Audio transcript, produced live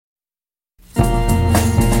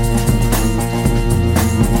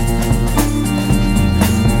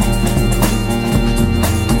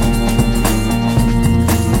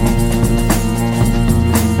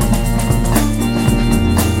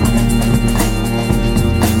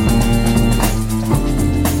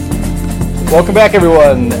Welcome back,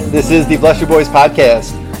 everyone. This is the Bless Your Boys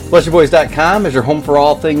podcast. BlessYourBoys.com is your home for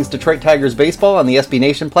all things Detroit Tigers baseball on the SB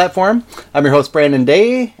Nation platform. I'm your host, Brandon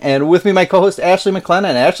Day, and with me, my co-host, Ashley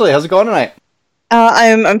McLennan. Ashley, how's it going tonight?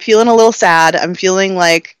 I'm feeling a little sad. I'm feeling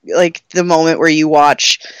like the moment where you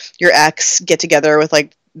watch your ex get together with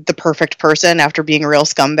like the perfect person after being a real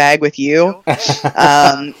scumbag with you.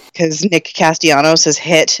 Because Nick Castellanos has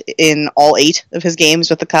hit in all 8 of his games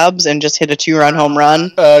with the Cubs and just hit a 2-run home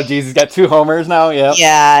run. Oh, geez, he's got 2 homers now. Yeah.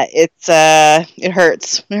 Yeah, it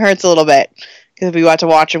hurts. It hurts a little bit because we got to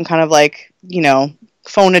watch him kind of like,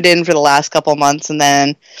 phone it in for the last couple months, and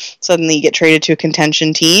then suddenly get traded to a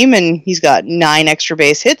contention team, and he's got 9 extra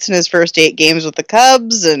base hits in his first 8 games with the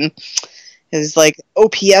Cubs, and his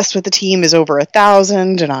OPS with the team is over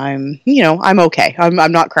 1,000, and I'm okay.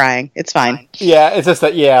 I'm not crying. It's fine. Yeah, it's just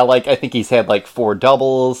that I think he's had 4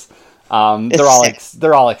 doubles.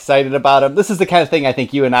 They're all excited about him. This is the kind of thing I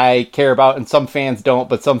think you and I care about, and some fans don't,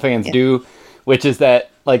 but some fans do, which is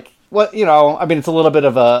that it's a little bit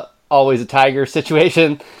of a always a Tiger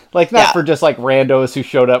situation, for just randos who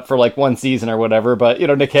showed up for one season or whatever, but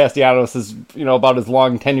Nick Castellanos is about as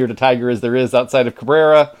long tenured a Tiger as there is outside of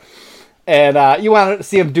Cabrera, and you want to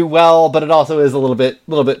see him do well, but it also is a little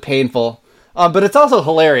bit painful, but it's also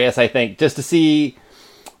hilarious, I think, just to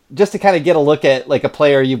kind of get a look at a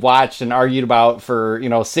player you've watched and argued about for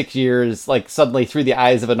 6 years, suddenly through the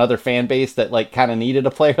eyes of another fan base that kind of needed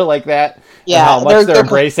a player like that, and how much they're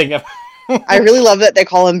embracing him. I really love that they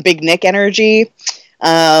call him Big Nick Energy,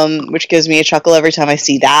 which gives me a chuckle every time I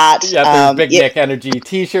see that. Yeah, there's Big Nick Energy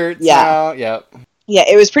t-shirts now. Yeah. Yeah,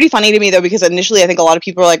 it was pretty funny to me, though, because initially I think a lot of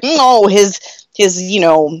people were like, no, his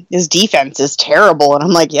defense is terrible. And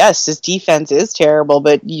I'm like, yes, his defense is terrible,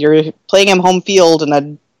 but you're playing him home field in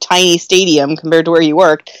a tiny stadium compared to where he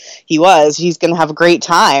worked. He's going to have a great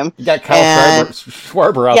time. You got Kyle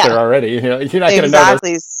Schwarber out there already. You're not going to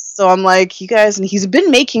notice. So I'm like, you guys, and he's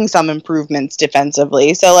been making some improvements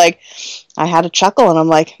defensively. So I had a chuckle, and I'm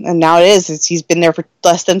like, and now he's been there for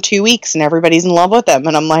less than 2 weeks, and everybody's in love with him.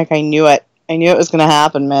 And I'm like, I knew it was going to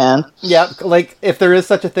happen, man. Yeah, if there is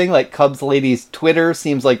such a thing, Cubs ladies Twitter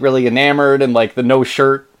seems really enamored, and the no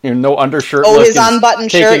shirt, no undershirt. Oh, his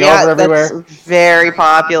unbuttoned shirt, everywhere. That's very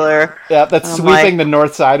popular. Yeah, that's sweeping the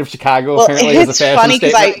north side of Chicago. Well, apparently, as a fashion statement.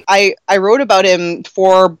 It's funny because I wrote about him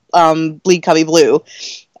for Bleed Cubby Blue.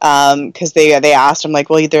 Because they asked him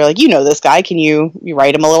they're like, this guy, can you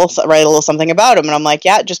write a little something about him? And I'm like,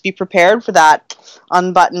 yeah, just be prepared for that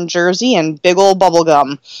unbuttoned jersey and big old bubble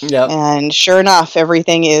gum. Yep. And sure enough,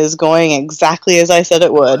 everything is going exactly as I said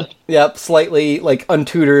it would. Yep, slightly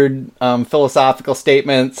untutored philosophical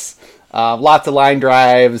statements, lots of line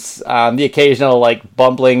drives, the occasional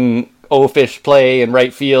bumbling O-fish play in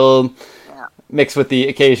right field, mixed with the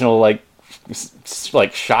occasional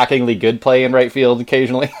shockingly good play in right field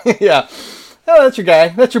occasionally. Yeah. Oh, that's your guy.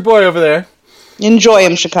 That's your boy over there. Enjoy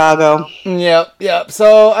him, Chicago. Yep.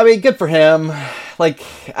 So, good for him. I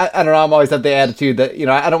don't know, I'm always have the attitude that,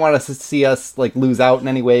 I don't want to see us, lose out in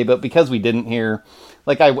any way, but because we didn't here,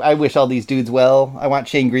 I wish all these dudes well. I want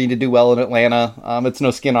Shane Green to do well in Atlanta. It's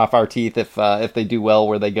no skin off our teeth if they do well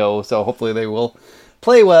where they go, so hopefully they will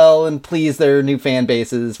play well and please their new fan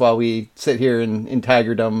bases while we sit here in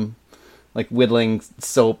Tigerdom, whittling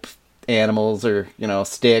soap animals or,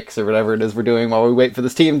 sticks or whatever it is we're doing while we wait for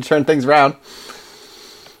this team to turn things around.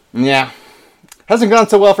 Yeah. Hasn't gone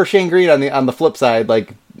so well for Shane Green on the flip side.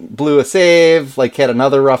 Blew a save, had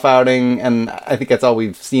another rough outing, and I think that's all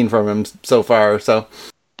we've seen from him so far, so.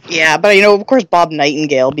 Yeah, but of course Bob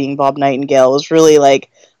Nightingale, being Bob Nightingale, was really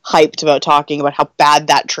hyped about talking about how bad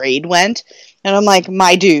that trade went. And I'm like,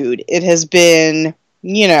 my dude, it has been,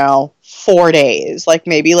 4 days.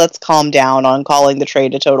 Maybe let's calm down on calling the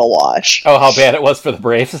trade a total wash. Oh, how bad it was for the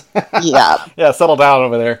Braves. Yeah. Yeah, settle down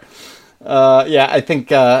over there. I think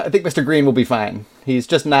Mr. Green will be fine. He's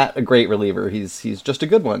just not a great reliever. He's just a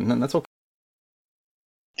good one, and that's okay.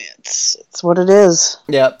 It's what it is.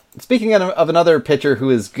 Yeah. Speaking of another pitcher who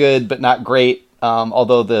is good but not great,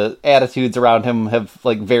 although the attitudes around him have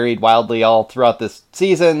varied wildly all throughout this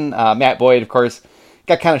season. Matt Boyd, of course,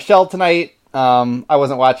 got kind of shelled tonight. I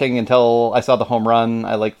wasn't watching until I saw the home run.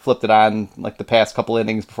 I flipped it on the past couple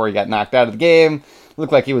innings before he got knocked out of the game.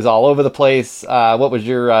 Looked like he was all over the place. What was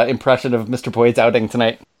your impression of Mr. Boyd's outing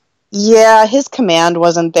tonight? Yeah, his command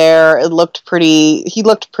wasn't there. He looked pretty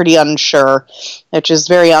unsure, which is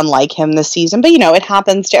very unlike him this season. But, it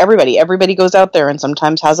happens to everybody. Everybody goes out there and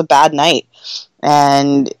sometimes has a bad night.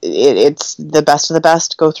 And it's the best of the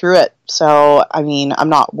best go through it. So, I'm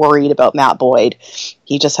not worried about Matt Boyd.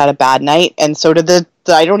 He just had a bad night. And so did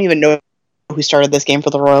I don't even know who started this game for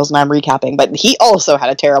the Royals, and I'm recapping, but he also had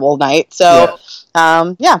a terrible night. So,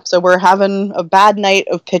 so we're having a bad night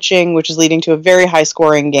of pitching, which is leading to a very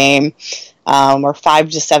high-scoring game. We're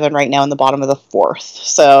 5-7 right now in the bottom of the fourth.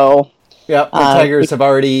 So, yeah, the Tigers have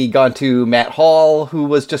already gone to Matt Hall, who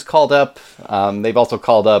was just called up. They've also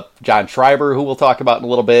called up John Schreiber, who we'll talk about in a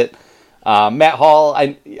little bit. Matt Hall,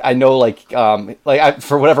 I know,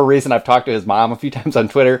 for whatever reason, I've talked to his mom a few times on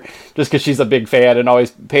Twitter, just because she's a big fan and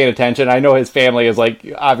always paying attention. I know his family is,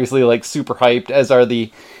 obviously, super hyped, as are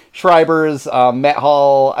the Schreibers. Matt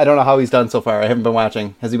Hall, I don't know how he's done so far. I haven't been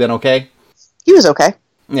watching. Has he been okay? He was okay.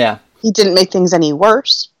 Yeah. He didn't make things any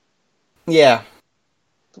worse. Yeah.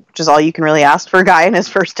 Which is all you can really ask for a guy in his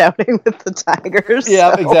first outing with the Tigers.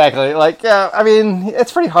 Yeah, so. Exactly.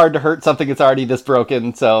 It's pretty hard to hurt something that's already this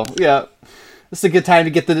broken. So, yeah, it's a good time to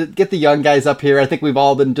get the young guys up here. I think we've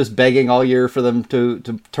all been just begging all year for them to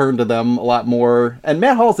turn to them a lot more. And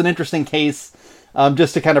Matt Hall's an interesting case,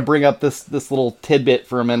 just to kind of bring up this little tidbit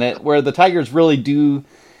for a minute, where the Tigers really do,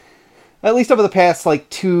 at least over the past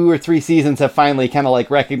 2 or 3 seasons, have finally kind of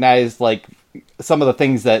recognized some of the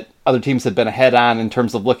things that other teams have been ahead on in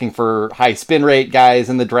terms of looking for high spin rate guys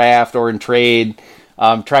in the draft or in trade,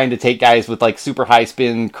 trying to take guys with super high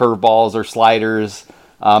spin curveballs or sliders.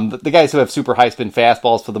 The guys who have super high spin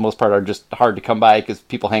fastballs for the most part are just hard to come by because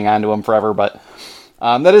people hang on to them forever. But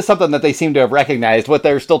that is something that they seem to have recognized. What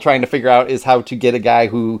they're still trying to figure out is how to get a guy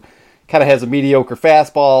who kind of has a mediocre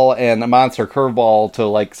fastball and a monster curveball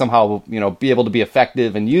to somehow be able to be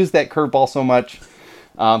effective and use that curveball so much.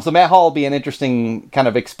 So Matt Hall will be an interesting kind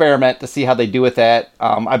of experiment to see how they do with that.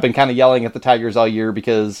 I've been kind of yelling at the Tigers all year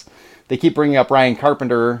because they keep bringing up Ryan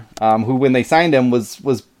Carpenter, who when they signed him was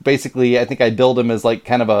basically, I think I billed him as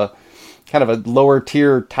kind of a lower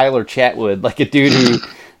tier Tyler Chatwood, a dude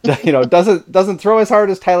who doesn't throw as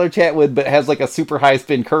hard as Tyler Chatwood, but has a super high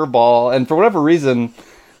spin curveball. And for whatever reason,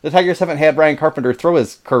 the Tigers haven't had Ryan Carpenter throw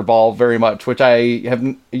his curveball very much, which I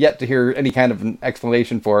have yet to hear any kind of an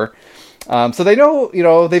explanation for. So they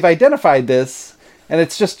know, they've identified this, and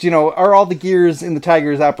it's just, are all the gears in the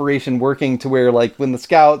Tigers operation working to where, when the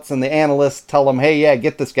scouts and the analysts tell them, hey, yeah,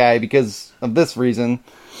 get this guy because of this reason,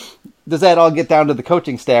 does that all get down to the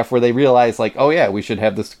coaching staff where they realize, oh, yeah, we should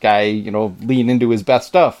have this guy, lean into his best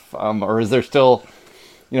stuff? Or is there still,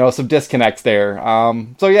 some disconnects there?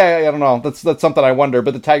 So, yeah, I don't know. That's something I wonder.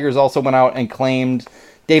 But the Tigers also went out and claimed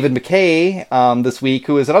David McKay this week,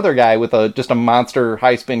 who is another guy with just a monster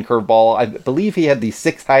high spin curveball. I believe he had the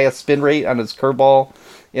 6th highest spin rate on his curveball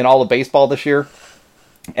in all of baseball this year.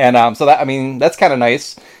 And so that's kind of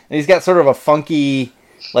nice. And he's got sort of a funky,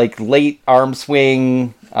 late arm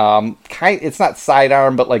swing, it's not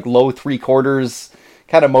sidearm, but low 3/4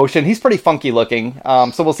 kind of motion. He's pretty funky looking.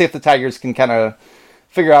 So we'll see if the Tigers can kind of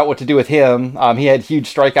figure out what to do with him. He had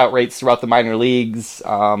huge strikeout rates throughout the minor leagues.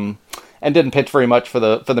 And didn't pitch very much for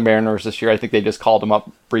the Mariners this year. I think they just called him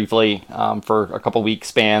up briefly for a couple weeks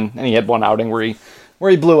span, and he had one outing where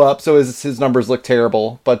he blew up, so his numbers look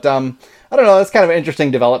terrible. But I don't know. It's kind of an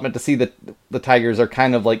interesting development to see that the Tigers are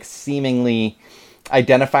kind of seemingly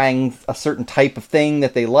identifying a certain type of thing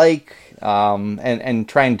that they like, and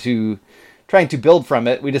trying to build from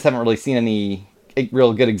it. We just haven't really seen any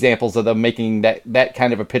real good examples of them making that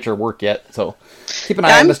kind of a pitcher work yet. So keep an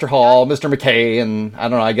eye on Mr. Hall, Mr. McKay, and I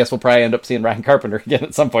don't know, I guess we'll probably end up seeing Ryan Carpenter again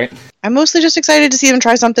at some point. I'm mostly just excited to see them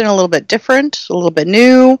try something a little bit different, a little bit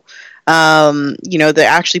new. They're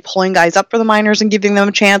actually pulling guys up for the minors and giving them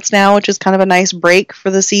a chance now, which is kind of a nice break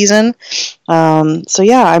for the season. So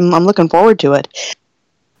yeah, I'm looking forward to it.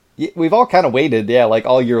 We've all kind of waited,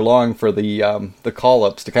 all year long for the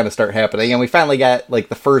call-ups to kind of start happening, and we finally got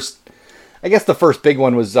the first. I guess the first big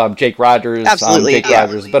one was Jake Rogers. Absolutely. Jake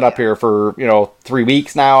Rogers has been up here for, 3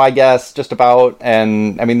 weeks now, I guess, just about.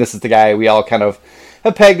 And, this is the guy we all kind of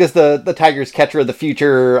have pegged as the Tigers catcher of the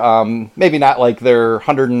future. Maybe not their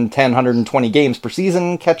 110, 120 games per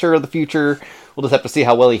season catcher of the future. We'll just have to see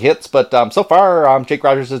how well he hits. But so far, Jake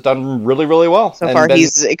Rogers has done really, really well. So far,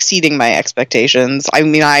 he's exceeding my expectations.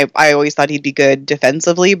 I always thought he'd be good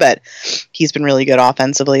defensively, but he's been really good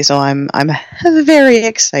offensively. So I'm very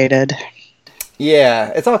excited.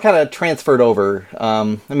 Yeah, it's all kind of transferred over.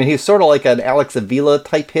 He's sort of like an Alex Avila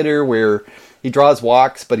type hitter where he draws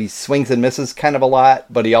walks, but he swings and misses kind of a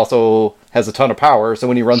lot, but he also has a ton of power. So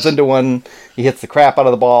when he runs into one, he hits the crap out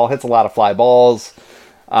of the ball, hits a lot of fly balls.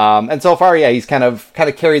 And so far, yeah, he's kind of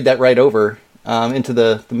carried that right over into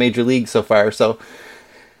the major league so far. So,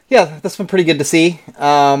 yeah, that's been pretty good to see.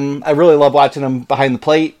 I really love watching him behind the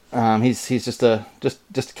plate. He's just a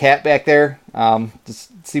cat back there.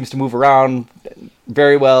 Just seems to move around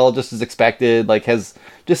very well, just as expected. Like, has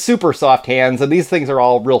just super soft hands, and these things are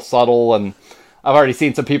all real subtle. And I've already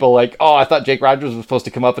seen some people like, oh, I thought Jake Rogers was supposed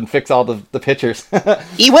to come up and fix all the pitchers.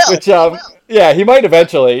 He will. Which, yeah, he might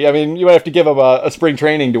eventually. I mean, you might have to give him a spring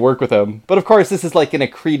training to work with him. But of course, this is like an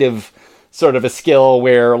accretive sort of a skill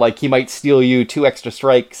where like he might steal you 2 extra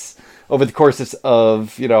strikes over the course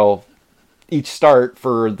of, you know, each start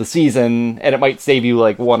for the season, and it might save you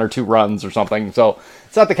like 1 or 2 runs or something. So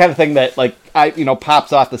it's not the kind of thing that like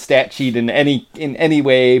pops off the stat sheet in any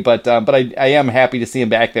way. But I am happy to see him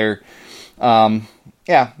back there.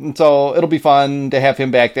 Yeah, and so it'll be fun to have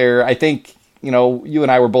him back there. I think, you know, you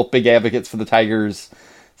and I were both big advocates for the Tigers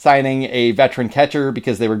signing a veteran catcher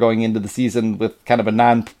because they were going into the season with kind of a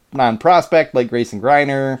non-prospect like Grayson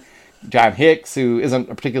Greiner, John Hicks, who isn't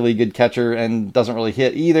a particularly good catcher and doesn't really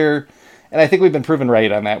hit either. And I think we've been proven right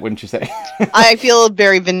on that, wouldn't you say? I feel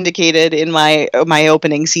very vindicated in my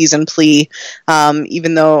opening season plea,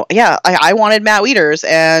 even though, yeah, I wanted Matt Wieters,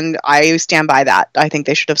 and I stand by that. I think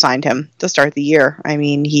they should have signed him to start the year. I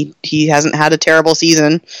mean, he hasn't had a terrible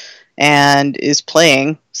season and is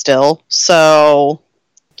playing still, so...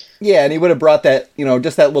 Yeah, and he would have brought that, you know,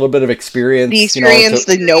 just that little bit of experience. The experience,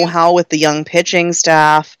 the know-how with the young pitching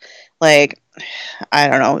staff, like... I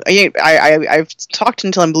don't know. I've talked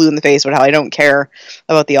until I'm blue in the face about how I don't care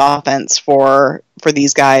about the offense for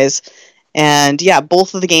these guys. And yeah,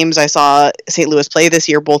 both of the games I saw St. Louis play this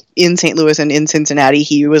year, both in St. Louis and in Cincinnati,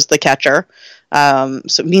 he was the catcher.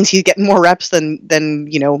 So it means he's getting more reps than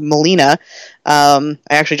you know, Molina. I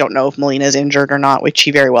actually don't know if Molina is injured or not, which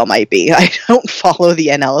he very well might be. I don't follow the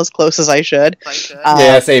NL as close as I should.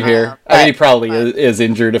 Yeah, same here. I mean, he probably is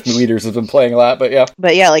injured if Wieters has been playing a lot, but yeah.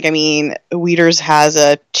 But yeah, like, I mean, Wieters has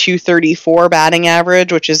a .234 batting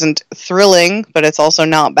average, which isn't thrilling, but it's also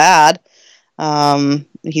not bad.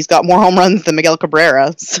 He's got more home runs than Miguel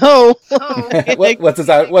Cabrera. So what's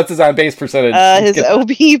his on base percentage? His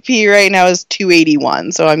OBP right now is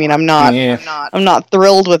 .281. So I mean, I'm not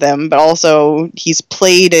thrilled with him, but also he's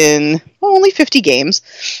played in only 50 games.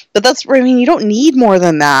 But that's, I mean, you don't need more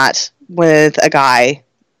than that with a guy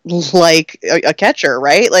like a catcher,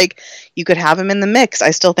 right? Like, you could have him in the mix.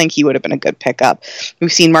 I still think he would have been a good pickup.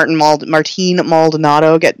 We've seen Martin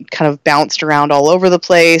Maldonado get kind of bounced around all over the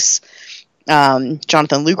place.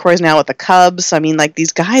 Jonathan Lucroy is now with the Cubs. I mean, like,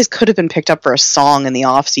 these guys could have been picked up for a song in the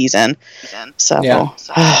off season. So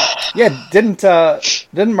yeah,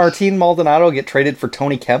 didn't Martin Maldonado get traded for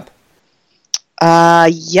Tony Kemp?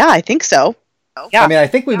 Yeah, I think so. Yeah. I mean, I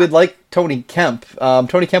think we would like Tony Kemp.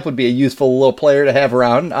 Tony Kemp would be a useful little player to have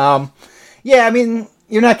around. Yeah, I mean,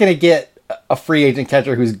 you're not going to get a free agent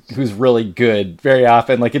catcher who's really good very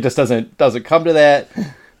often. Like, it just doesn't come to that.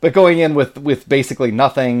 But going in with basically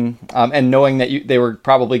nothing, and knowing that they were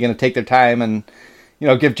probably going to take their time and, you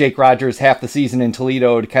know, give Jake Rogers half the season in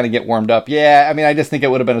Toledo to kind of get warmed up. Yeah, I mean, I just think it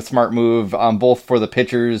would have been a smart move, both for the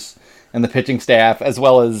pitchers and the pitching staff, as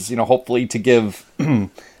well as, you know, hopefully to give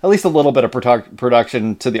at least a little bit of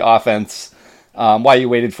production to the offense while you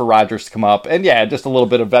waited for Rogers to come up. And yeah, just a little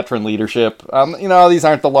bit of veteran leadership. You know, these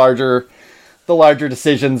aren't the larger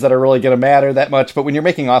decisions that are really going to matter that much, but when you're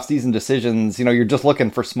making off-season decisions, you know, you're just looking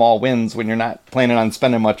for small wins when you're not planning on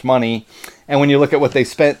spending much money. And when you look at what they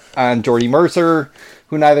spent on Jordy Mercer,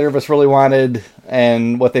 who neither of us really wanted,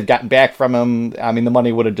 and what they've gotten back from him, I mean, the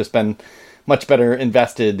money would have just been much better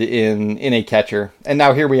invested in a catcher. And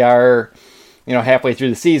now here we are, you know, halfway through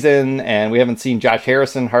the season, and we haven't seen Josh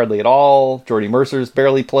Harrison hardly at all. Jordy Mercer's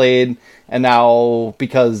barely played. And now,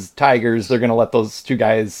 because Tigers, they're going to let those two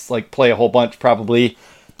guys like play a whole bunch probably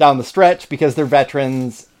down the stretch because they're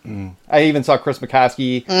veterans. I even saw Chris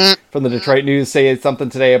McCoskey from the Detroit News say something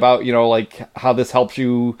today about, you know, like how this helps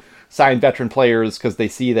you sign veteran players because they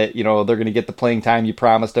see that, you know, they're going to get the playing time you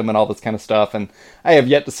promised them and all this kind of stuff. And I have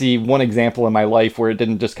yet to see one example in my life where it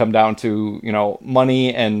didn't just come down to, you know,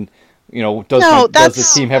 money and, you know, does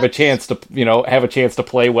this team have a chance to, you know,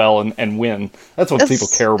 play well and win? That's what people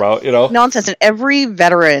care about, you know? Nonsense. And every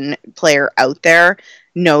veteran player out there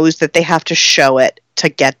knows that they have to show it to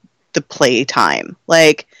get the play time.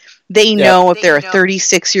 Like, they know if they're a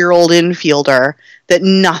 36-year-old infielder that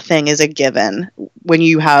nothing is a given when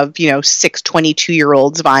you have, you know, 6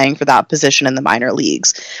 22-year-olds vying for that position in the minor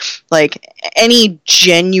leagues. Like, any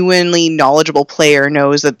genuinely knowledgeable player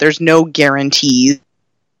knows that there's no guarantees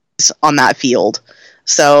on that field.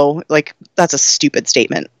 So, like, that's a stupid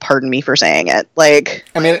statement. Pardon me for saying it. Like,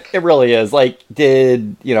 I mean, it really is. Like,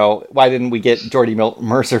 why didn't we get Jordy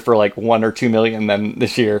Mercer for like $1 or $2 million then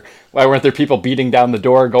this year? Why weren't there people beating down the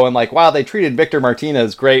door going like, wow, they treated Victor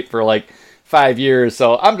Martinez great for like 5 years,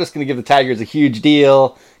 so I'm just going to give the Tigers a huge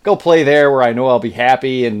deal. Go play there where I know I'll be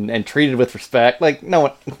happy and treated with respect. Like, no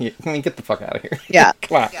one, I mean, get the fuck out of here. Yeah.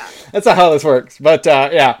 Come on. Yeah. That's not how this works. But,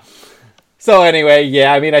 yeah. So anyway,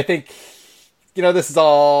 yeah, I mean, I think, this is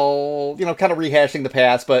all, kind of rehashing the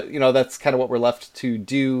past, but, that's kind of what we're left to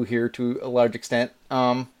do here to a large extent.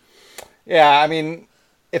 Yeah, I mean,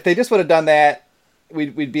 if they just would have done that,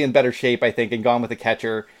 we'd be in better shape, I think, and gone with a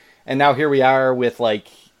catcher. And now here we are with, Travis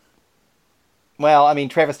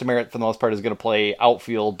Demeritte, for the most part, is going to play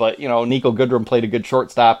outfield, but, Nico Goodrum played a good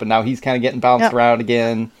shortstop, and now he's kind of getting bounced around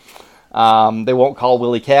again. They won't call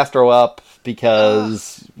Willie Castro up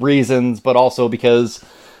because reasons, but also because,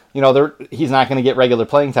 he's not going to get regular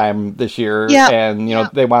playing time this year, and,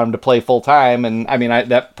 they want him to play full time, and,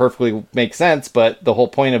 that perfectly makes sense, but the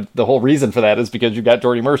whole reason for that is because you've got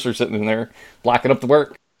Jordy Mercer sitting in there blocking up the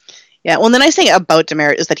work. Yeah, well, the nice thing about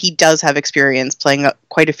Demeritte is that he does have experience playing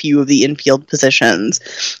quite a few of the infield positions.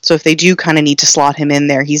 So if they do kind of need to slot him in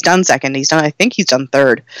there, he's done second. I think he's done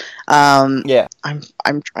third. Yeah, I'm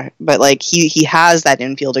trying, but he has that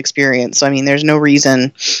infield experience. So there's no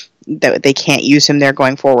reason that they can't use him there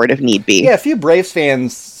going forward if need be. Yeah, a few Braves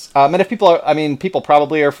fans. And if people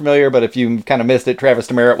probably are familiar, but if you kind of missed it, Travis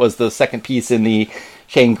Demeritte was the second piece in the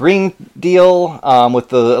Shane Green deal with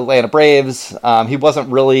the Atlanta Braves. He wasn't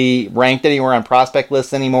really ranked anywhere on prospect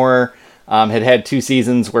lists anymore. Had 2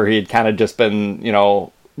 seasons where he had kind of just been,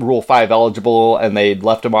 Rule 5 eligible, and they'd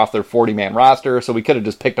left him off their 40-man roster, so we could have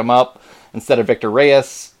just picked him up instead of Victor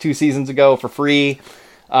Reyes 2 seasons ago for free.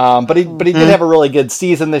 But he did have a really good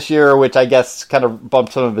season this year, which I guess kind of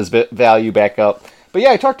bumped some of his value back up. But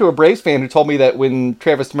yeah, I talked to a Braves fan who told me that when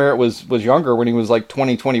Travis Demeritte was younger, when he was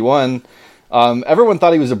 20, 21, everyone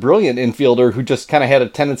thought he was a brilliant infielder who just kind of had a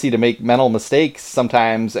tendency to make mental mistakes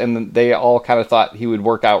sometimes, and they all kind of thought he would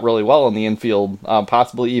work out really well in the infield,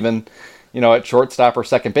 possibly even, at shortstop or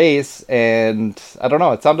second base. And I don't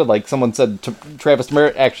know, it sounded like someone said Travis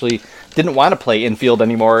Demeritte actually didn't want to play infield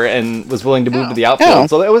anymore and was willing to move to the outfield.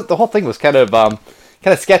 So the whole thing was kind of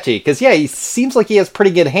sketchy, because he seems like he has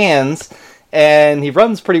pretty good hands. And he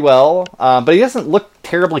runs pretty well, but he doesn't look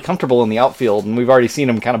terribly comfortable in the outfield, and we've already seen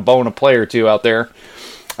him kind of bone a play or two out there.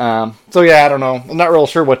 So yeah, I don't know. I'm not real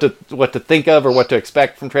sure what to think of or what to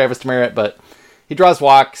expect from Travis Demeritte, but he draws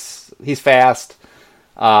walks. He's fast.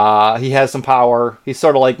 He has some power. He's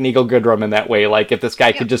sort of like Nico Goodrum in that way. Like, if this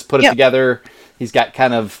guy could just put it together, he's got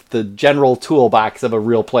kind of the general toolbox of a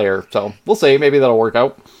real player. So we'll see. Maybe that'll work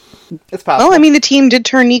out. It's possible. Well, the team did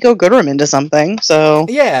turn Nico Goodrum into something, so...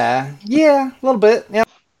 Yeah, a little bit, yeah.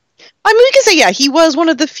 We can say, he was one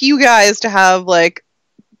of the few guys to have,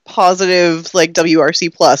 positive,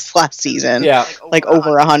 WRC plus last season. Yeah.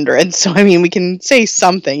 Over 100. So, we can say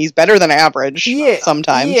something. He's better than average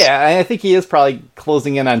sometimes. Yeah, I think he is probably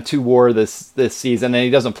closing in on 2 WAR this season, and he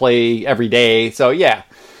doesn't play every day, so yeah.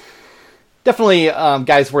 Definitely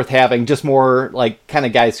guys worth having, just more kind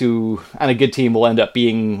of guys who on a good team will end up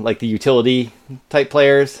being the utility type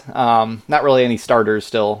players. Not really any starters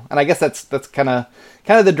still. And I guess that's kind of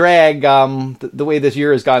the drag. The way this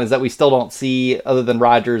year has gone is that we still don't see, other than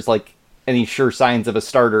Rogers, any sure signs of a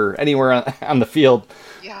starter anywhere on the field.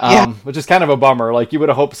 Which is kind of a bummer. You would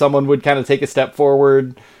have hoped someone would kind of take a step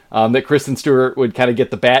forward, that Kristen Stewart would kind of get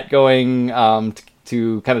the bat going,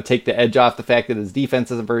 to kind of take the edge off the fact that his defense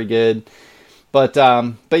isn't very good. But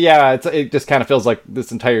yeah, it just kind of feels like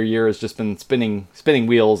this entire year has just been spinning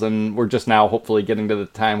wheels, and we're just now hopefully getting to the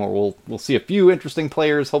time where we'll see a few interesting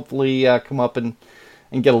players hopefully come up and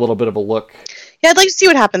get a little bit of a look. Yeah, I'd like to see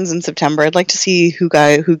what happens in September. I'd like to see who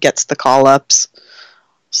gets the call-ups.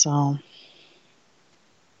 So...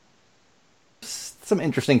 some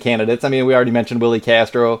interesting candidates. We already mentioned Willie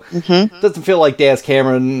Castro. Mm-hmm. Doesn't feel like Daz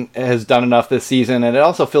Cameron has done enough this season, and it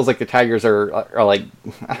also feels like the Tigers are I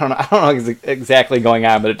don't know what's exactly going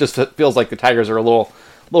on, but it just feels like the Tigers are a little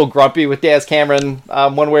grumpy with Daz Cameron,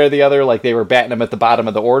 one way or the other. Like, they were batting him at the bottom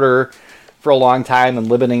of the order for a long time and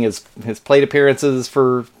limiting his plate appearances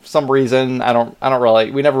for some reason. I don't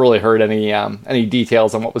really. We never really heard any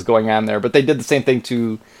details on what was going on there, but they did the same thing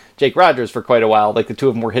to Jake Rogers for quite a while. The two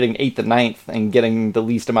of them were hitting 8th and 9th and getting the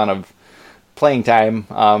least amount of playing time.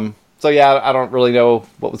 So yeah, I don't really know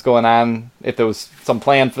what was going on. If there was some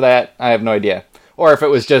plan for that, I have no idea. Or if it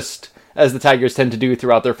was just, as the Tigers tend to do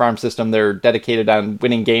throughout their farm system, they're dedicated on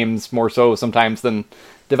winning games more so sometimes than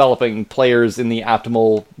developing players in the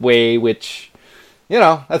optimal way, which,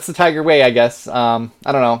 that's the Tiger way, I guess. I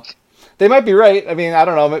don't know. They might be right. I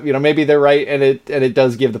don't know. Maybe they're right, and it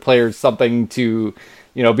does give the players something to,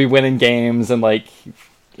 be winning games and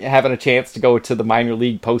having a chance to go to the minor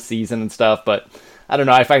league postseason and stuff. But I don't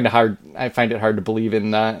know. I find it hard to believe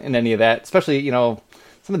in any of that, especially, you know,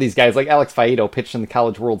 some of these guys like Alex Faedo pitched in the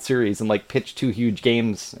College World Series and like pitched 2 huge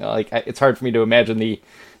games. It's hard for me to imagine the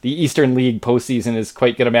Eastern League postseason is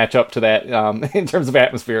quite going to match up to that in terms of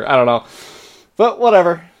atmosphere. I don't know, but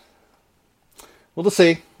whatever. We'll just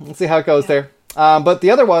see. We'll see how it goes there. But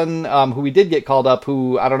the other one who we did get called up,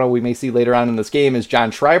 who I don't know we may see later on in this game, is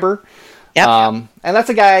John Schreiber. Yep. And that's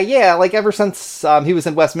a guy, like ever since he was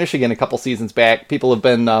in West Michigan a couple seasons back, people have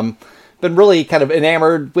been really kind of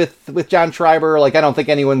enamored with John Schreiber. Like, I don't think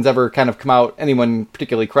anyone's ever kind of come out, anyone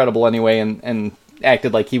particularly credible anyway, and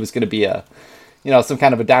acted like he was going to be some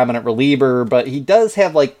kind of a dominant reliever. But he does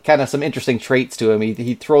have like kind of some interesting traits to him.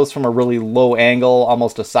 He throws from a really low angle,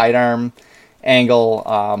 almost a sidearm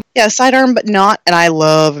angle. Yeah, sidearm, but not. And I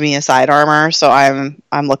love me a sidearmer, so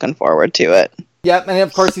I'm looking forward to it. Yep, and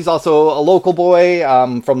of course he's also a local boy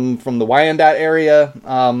from the Wyandotte area.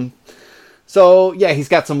 So yeah, he's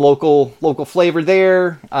got some local flavor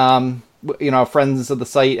there. Friends of the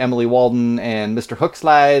site, Emily Walden and Mr.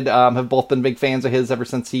 Hookslide, have both been big fans of his ever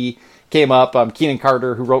since he came up. Keenan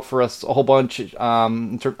Carter, who wrote for us a whole bunch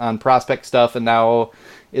on prospect stuff, and now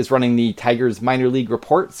is running the Tigers minor league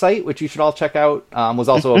report site, which you should all check out. Was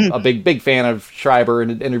also a big fan of Schreiber and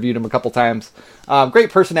had interviewed him a couple times. Great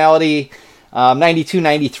personality. 92,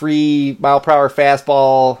 93 mile per hour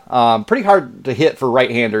fastball. Pretty hard to hit for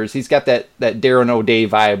right-handers. He's got that Darren O'Day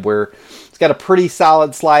vibe where he's got a pretty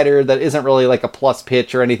solid slider that isn't really like a plus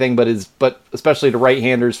pitch or anything, but especially to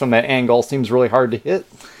right-handers from that angle seems really hard to hit.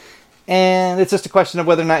 And it's just a question of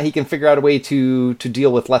whether or not he can figure out a way to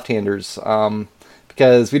deal with left-handers,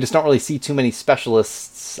 because we just don't really see too many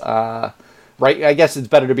specialists. Right, I guess it's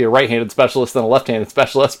better to be a right-handed specialist than a left-handed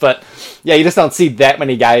specialist, but yeah, you just don't see that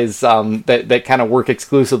many guys that kind of work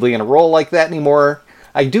exclusively in a role like that anymore.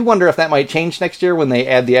 I do wonder if that might change next year when they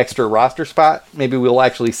add the extra roster spot. Maybe we'll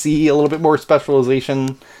actually see a little bit more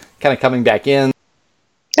specialization kind of coming back in.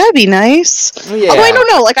 That'd be nice. Yeah. Although I don't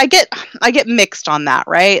know, like I get mixed on that,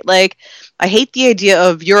 right? Like I hate the idea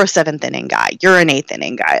of you're a 7th inning guy, you're an 8th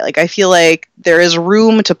inning guy. Like I feel like there is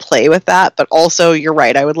room to play with that, but also you're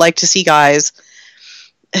right. I would like to see guys.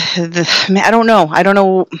 I don't know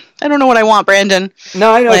what I want, Brandon.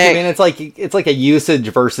 No, I know what you mean. It's like a usage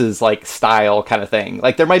versus like style kind of thing.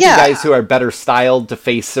 Like there might be guys who are better styled to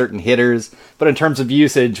face certain hitters, but in terms of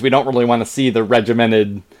usage, we don't really want to see the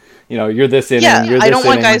regimented. You're this inning. Yeah, you're this I don't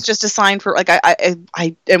want inning. guys just assigned for like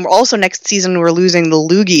I and also next season we're losing the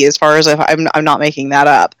loogie. As far as I'm not making that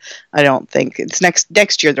up. I don't think it's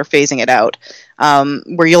next year they're phasing it out,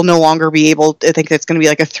 where you'll no longer be able. I think it's going to be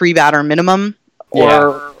like a 3-batter minimum,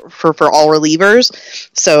 or for all relievers.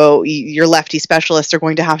 So your lefty specialists are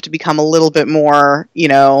going to have to become a little bit more,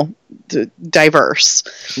 diverse.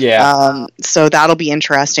 Yeah. So that'll be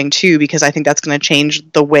interesting too, because I think that's going to change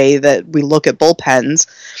the way that we look at bullpens,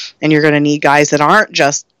 and you're going to need guys that aren't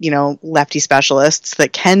just, lefty specialists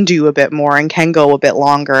that can do a bit more and can go a bit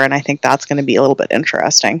longer. And I think that's going to be a little bit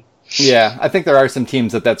interesting. Yeah. I think there are some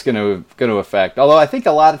teams that's going to affect, although I think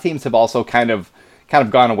a lot of teams have also kind of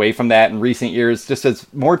gone away from that in recent years, just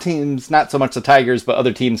as more teams, not so much the Tigers, but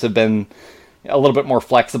other teams have been a little bit more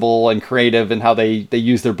flexible and creative in how they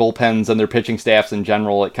use their bullpens and their pitching staffs in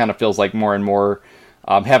general. It kind of feels like more and more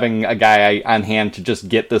having a guy on hand to just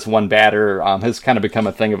get this one batter has kind of become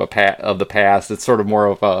a thing of the past. It's sort of more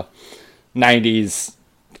of a 90s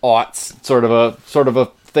aughts sort of a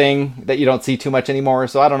thing that you don't see too much anymore.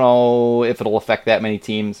 So I don't know if it'll affect that many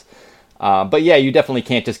teams. But yeah, you definitely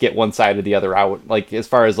can't just get one side or the other out. Like as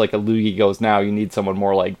far as like a loogie goes now, you need someone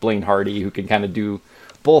more like Blaine Hardy who can kind of do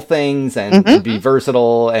both things and be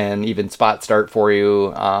versatile and even spot start for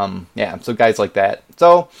you. So guys like that.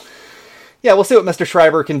 So yeah, we'll see what Mr.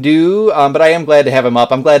 Schreiber can do. But I am glad to have him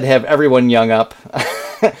up. I'm glad to have everyone young up.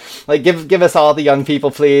 Like give us all the young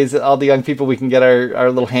people, please. All the young people we can get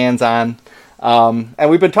our little hands on. And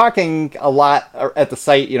we've been talking a lot at the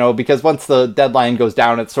site, because once the deadline goes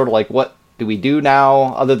down, it's sort of like, what do we do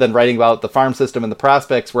now? Other than writing about the farm system and the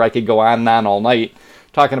prospects, where I could go on and on all night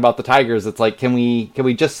talking about the Tigers. It's like, can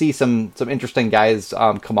we just see some interesting guys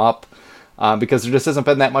come up? Because there just hasn't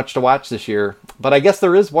been that much to watch this year. But I guess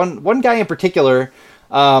there is one guy in particular.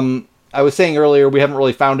 I was saying earlier, we haven't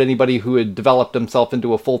really found anybody who had developed himself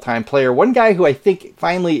into a full-time player. One guy who I think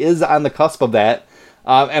finally is on the cusp of that,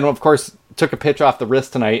 and of course took a pitch off the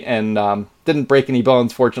wrist tonight and didn't break any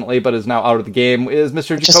bones, fortunately, but is now out of the game, is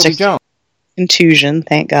Mr. Jacoby Jones. Contusion,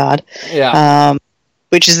 thank God. Yeah.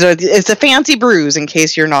 Which is it's a fancy bruise, in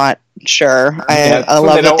case you're not sure. I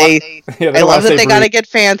love that they got to get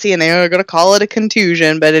fancy and they're going to call it a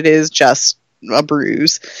contusion, but it is just a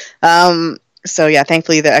bruise. So yeah,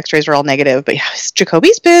 thankfully the X-rays are all negative. But yeah,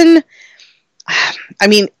 Jacoby's been, I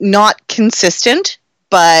mean, not consistent,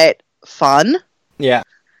 but fun. Yeah.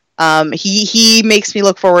 He makes me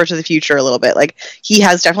look forward to the future a little bit. Like, he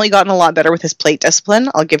has definitely gotten a lot better with his plate discipline.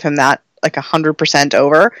 I'll give him that, like 100%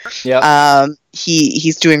 over. Yeah.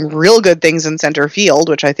 He's doing real good things in center field,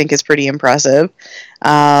 which I think is pretty impressive.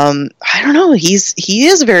 I don't know. He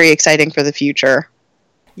is very exciting for the future.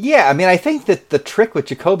 Yeah, I mean, I think that the trick with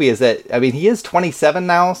Jacoby is that, I mean, he is 27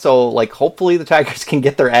 now, so, like, hopefully the Tigers can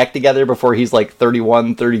get their act together before he's, like,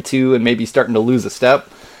 31, 32, and maybe starting to lose a step.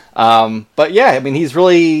 But yeah, I mean, he's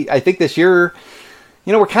really, I think this year,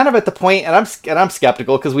 you know, we're kind of at the point, and I'm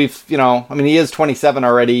skeptical, because we've, you know, I mean, he is 27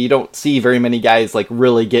 already. You don't see very many guys, like,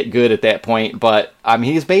 really get good at that point, but,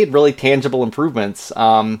 he's made really tangible improvements.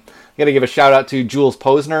 I got to give a shout out to Jules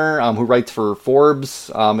Posner, who writes for Forbes,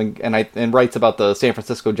 and writes about the San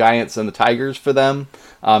Francisco Giants and the Tigers for them,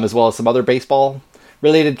 as well as some other baseball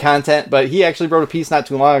related content. But he actually wrote a piece not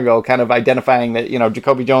too long ago, kind of identifying that, you know,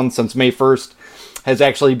 Jacoby Jones since May 1st has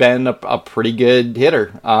actually been a pretty good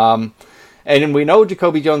hitter. And we know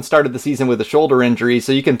Jacoby Jones started the season with a shoulder injury,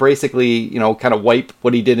 so you can basically, you know, kind of wipe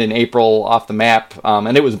what he did in April off the map.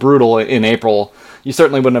 And it was brutal in April. You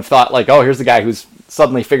certainly wouldn't have thought, like, oh, here's the guy who's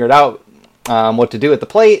suddenly figured out what to do at the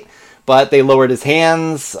plate. But they lowered his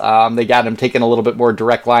hands. They got him taking a little bit more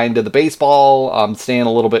direct line to the baseball, staying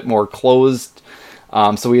a little bit more closed,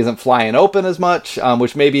 so he isn't flying open as much,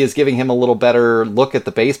 which maybe is giving him a little better look at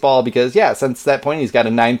the baseball because, yeah, since that point, he's got a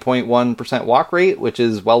 9.1% walk rate, which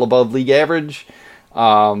is well above league average.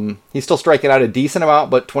 He's still striking out a decent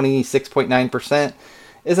amount, but 26.9%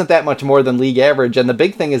 isn't that much more than league average. And the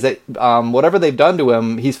big thing is that whatever they've done to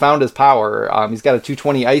him, he's found his power. He's got a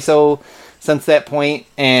 220 ISO since that point,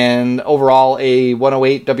 and overall a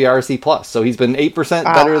 108 WRC+. So he's been 8%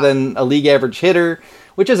 better than a league average hitter,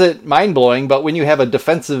 which isn't mind-blowing, but when you have a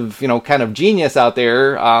defensive, you know, kind of genius out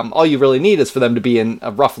there, all you really need is for them to be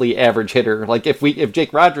a roughly average hitter. Like, if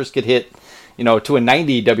Jake Rogers could hit, you know, to a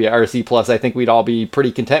 90 WRC+, I think we'd all be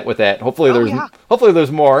pretty content with that. Hopefully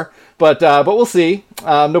there's more, but we'll see.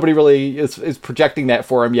 Nobody really is projecting that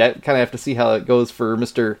for him yet. Kind of have to see how it goes for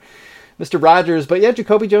Mr. Rogers. But yeah,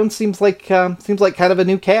 Jacoby Jones seems like kind of a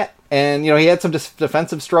new cat. And, you know, he had some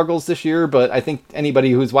defensive struggles this year, but I think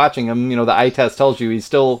anybody who's watching him, you know, the eye test tells you he's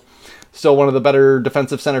still one of the better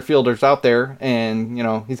defensive center fielders out there. And, you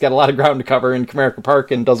know, he's got a lot of ground to cover in Comerica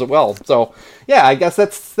Park and does it well. So, yeah, I guess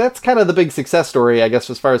that's kind of the big success story, I guess,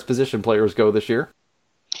 as far as position players go this year.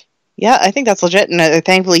 Yeah, I think that's legit. And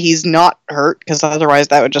thankfully he's not hurt, because otherwise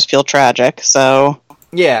that would just feel tragic. So,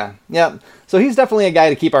 yeah. So he's definitely a guy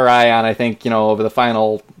to keep our eye on, I think, you know, over the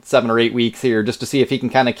final 7 or 8 weeks here, just to see if he can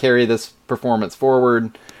kind of carry this performance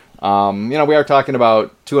forward. You know, we are talking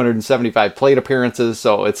about 275 plate appearances,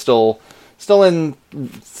 so it's still in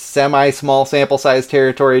semi-small sample size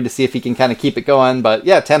territory to see if he can kind of keep it going. But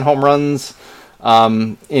yeah, 10 home runs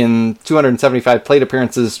in 275 plate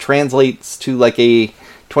appearances translates to like a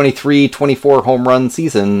 23-24 home run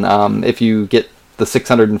season if you get the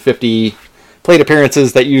 650 plate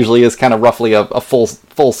appearances. That usually is kind of roughly a full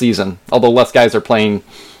season, although less guys are playing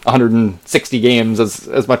 160 games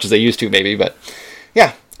as much as they used to, maybe. But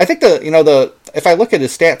yeah, I think if I look at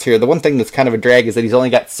his stats here, the one thing that's kind of a drag is that he's only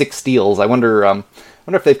got 6 steals. I wonder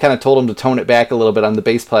if they've kind of told him to tone it back a little bit on the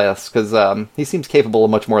base pass, because he seems capable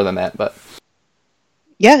of much more than that. But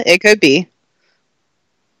yeah, it could be.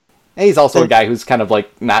 And he's also a guy who's kind of like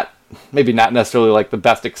maybe not necessarily like the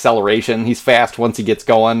best acceleration. He's fast once he gets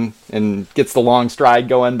going and gets the long stride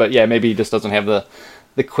going, but yeah, maybe he just doesn't have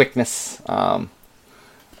the quickness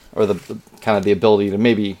or the kind of the ability to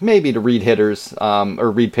maybe to read hitters or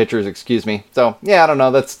read pitchers, excuse me. So yeah, I don't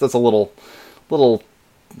know. That's a little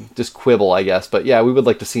just quibble, I guess. But yeah, we would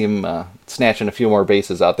like to see him snatching a few more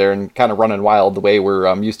bases out there and kind of running wild the way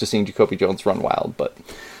we're used to seeing Jacoby Jones run wild. But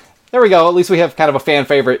there we go. At least we have kind of a fan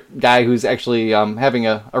favorite guy who's actually having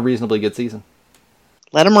a reasonably good season.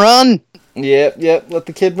 Let him run. Yep. Let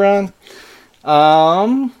the kid run.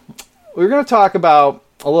 We're going to talk about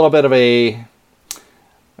a little bit of a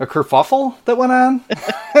kerfuffle that went on.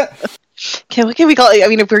 What can we call it? I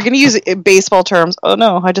mean, if we're going to use baseball terms, oh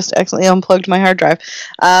no, I just accidentally unplugged my hard drive.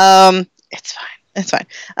 It's fine.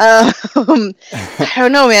 I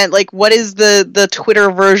don't know, man. Like, what is the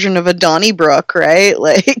Twitter version of a Donnybrook, right?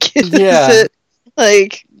 Like, yeah. Is it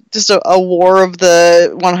like just a war of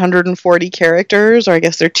the 140 characters, or I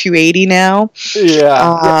guess they're 280 now?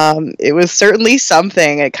 Yeah. It was certainly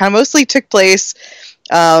something. It kind of mostly took place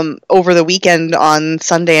over the weekend on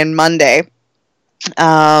Sunday and Monday.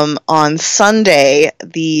 On Sunday,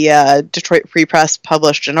 the Detroit Free Press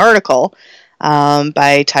published an article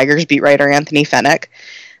by Tigers beat writer Anthony Fennick,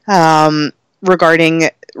 regarding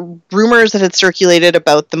rumors that had circulated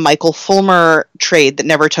about the Michael Fulmer trade that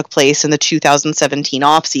never took place in the 2017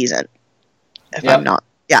 offseason. If I'm not,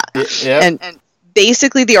 yeah. And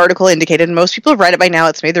basically the article indicated, and most people have read it by now,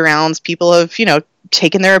 it's made the rounds, people have,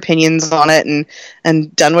 taken their opinions on it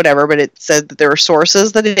and done whatever, but it said that there were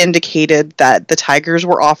sources that had indicated that the Tigers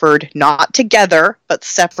were offered not together, but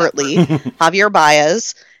separately, Javier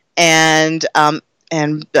Baez and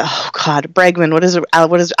Bregman. What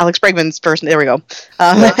is Alex Bregman's first? There we go.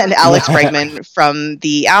 And Alex Bregman from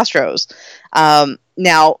the Astros.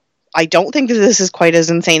 Now, I don't think that this is quite as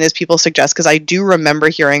insane as people suggest, because I do remember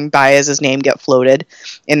hearing Baez's name get floated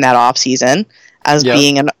in that offseason as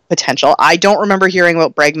being a potential. I don't remember hearing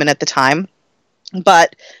about Bregman at the time,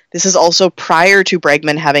 but this is also prior to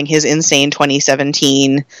Bregman having his insane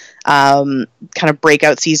 2017 kind of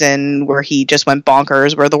breakout season where he just went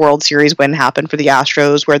bonkers, where the World Series win happened for the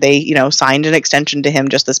Astros, where they, signed an extension to him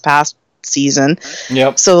just this past season.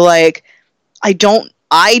 Yep. So I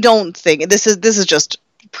don't think this is just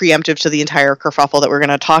preemptive to the entire kerfuffle that we're going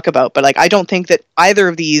to talk about, but I don't think that either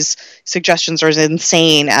of these suggestions are as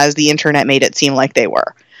insane as the internet made it seem like they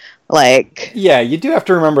were. You do have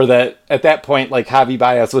to remember that at that point, Javi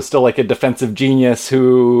Baez was still a defensive genius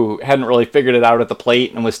who hadn't really figured it out at the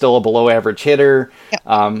plate and was still a below average hitter. Yep.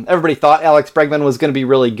 Everybody thought Alex Bregman was going to be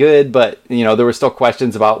really good, but there were still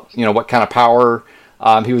questions about what kind of power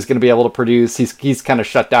he was going to be able to produce. He's kind of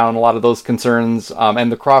shut down a lot of those concerns. And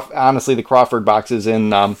the Crawford boxes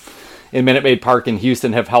in Minute Maid Park in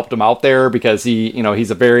Houston have helped him out there, because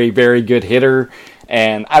he's a very, very good hitter.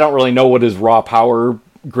 And I don't really know what his raw power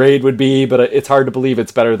grade would be, but it's hard to believe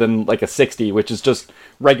it's better than a 60, which is just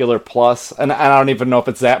regular plus. And I don't even know if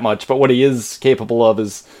it's that much, but what he is capable of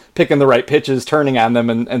is picking the right pitches, turning on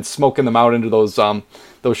them, and smoking them out into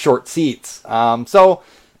those short seats. I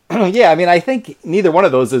think neither one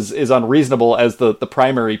of those is unreasonable as the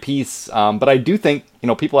primary piece. But I do think,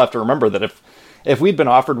 people have to remember that if we'd been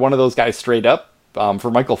offered one of those guys straight up,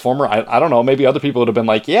 for Michael Fulmer, I don't know, maybe other people would have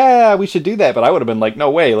been yeah, we should do that. But I would have been no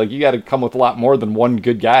way. You got to come with a lot more than one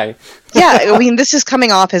good guy. Yeah, this is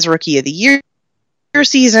coming off his Rookie of the Year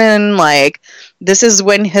season. This is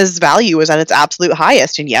when his value was at its absolute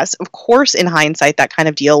highest. And yes, of course, in hindsight, that kind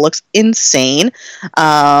of deal looks insane.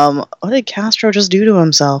 What did Castro just do to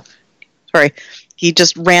himself? Sorry. He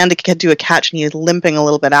just ran to get to a catch and he was limping a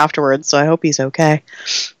little bit afterwards, so I hope he's okay.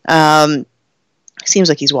 Seems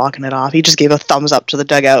like he's walking it off. He just gave a thumbs up to the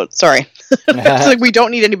dugout. Sorry. It's we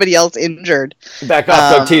don't need anybody else injured. Back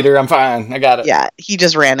off, Doug Teeter. I'm fine. I got it. Yeah, he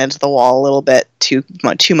just ran into the wall a little bit too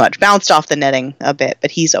much. Bounced off the netting a bit,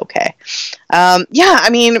 but he's okay.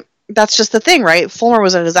 That's just the thing, right? Fulmer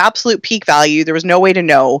was at his absolute peak value. There was no way to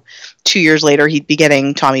know 2 years later he'd be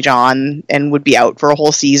getting Tommy John and would be out for a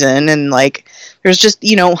whole season. And there's just,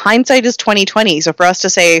 hindsight is 2020. So for us to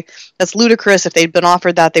say that's ludicrous, if they'd been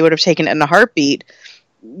offered that, they would have taken it in a heartbeat.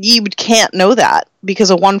 You can't know that, because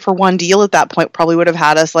a 1-for-1 deal at that point probably would have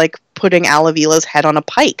had us putting Alavila's head on a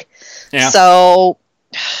pike. Yeah. So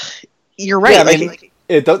you're right.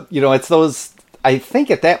 Yeah, it's those. I think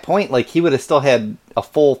at that point, he would have still had a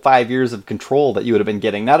full 5 years of control that you would have been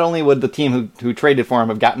getting. Not only would the team who traded for him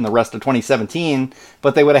have gotten the rest of 2017,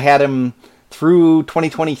 but they would have had him through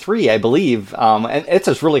 2023, I believe. And it's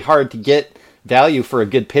just really hard to get value for a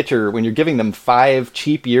good pitcher when you're giving them 5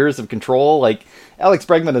 cheap years of control. Alex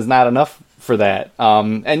Bregman is not enough for that.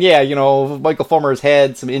 Michael Fulmer has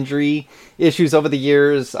had some injury issues over the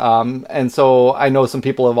years. And so I know some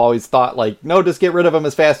people have always thought no, just get rid of him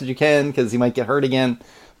as fast as you can because he might get hurt again.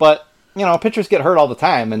 But, pitchers get hurt all the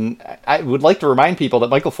time. And I would like to remind people that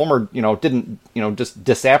Michael Fulmer, didn't, just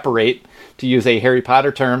disapparate, to use a Harry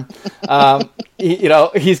Potter term.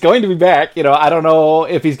 He's going to be back. I don't know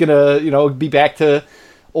if he's going to, be back to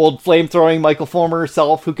old flame-throwing Michael Fulmer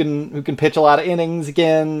self who can pitch a lot of innings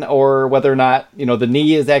again, or whether or not, the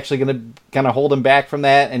knee is actually going to kind of hold him back from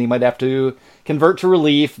that, and he might have to convert to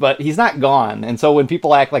relief, but he's not gone. And so when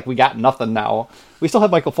people act like we got nothing now, we still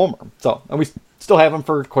have Michael Fulmer. And we still have him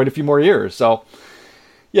for quite a few more years. So,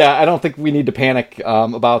 yeah, I don't think we need to panic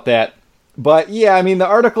about that. But, yeah, the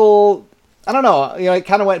article, I don't know, it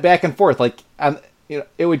kind of went back and forth.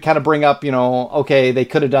 It would kind of bring up, okay, they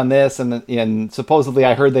could have done this, and supposedly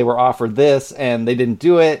I heard they were offered this, and they didn't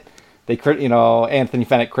do it. Anthony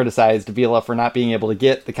Fennick criticized Avila for not being able to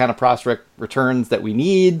get the kind of prospect returns that we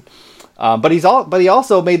need. But he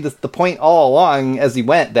also made the point all along as he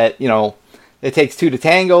went that, it takes two to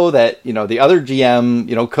tango, that, the other GM,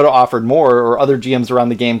 could have offered more, or other GMs around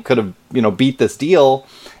the game could have, beat this deal,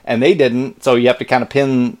 and they didn't. So you have to kind of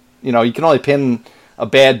pin, you can only pin a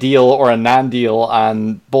bad deal or a non-deal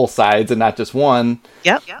on both sides and not just one.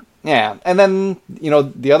 Yep. Yeah. And then,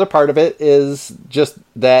 the other part of it is just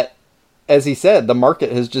that, as he said, the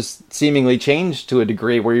market has just seemingly changed to a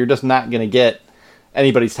degree where you're just not going to get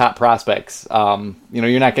anybody's top prospects.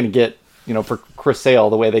 You're not going to get, for Chris Sale,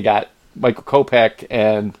 the way they got Michael Kopech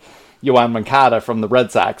and Yoan Moncada from the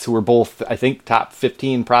Red Sox, who were both, I think, top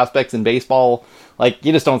 15 prospects in baseball. Like,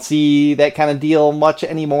 you just don't see that kind of deal much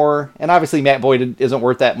anymore. And obviously Matt Boyd isn't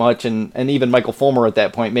worth that much, and even Michael Fulmer at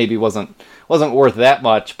that point maybe wasn't worth that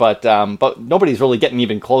much, but nobody's really getting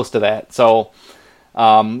even close to that. So,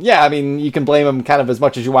 you can blame him kind of as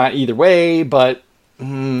much as you want either way, but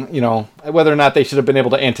whether or not they should have been able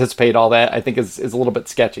to anticipate all that, I think is a little bit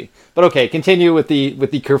sketchy. But okay, continue with the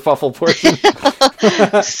kerfuffle portion.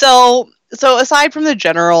 So aside from the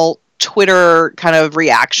general Twitter kind of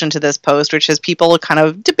reaction to this post, which is people kind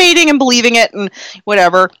of debating and believing it and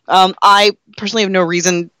whatever, I personally have no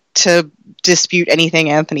reason to dispute anything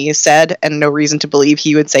Anthony has said, and no reason to believe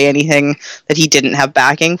he would say anything that he didn't have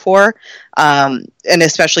backing for. And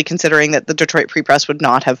especially considering that the Detroit Free Press would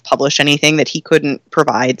not have published anything that he couldn't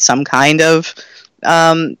provide some kind of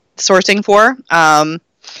sourcing for.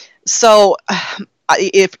 So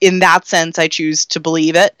if in that sense I choose to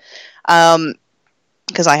believe it,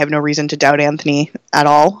 because I have no reason to doubt Anthony at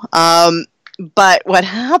all. But what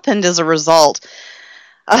happened as a result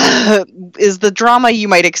is the drama you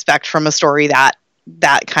might expect from a story that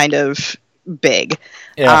kind of big.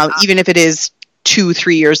 Yeah. Even if it is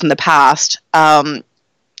 2-3 years in the past.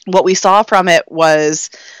 What we saw from it was,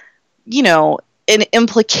 an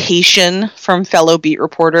implication from fellow beat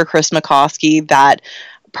reporter Chris McCoskey that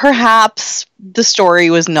perhaps the story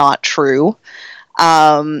was not true,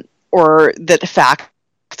 or that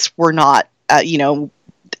facts were not,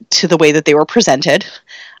 to the way that they were presented.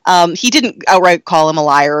 He didn't outright call him a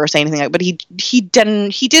liar or say anything like that, but he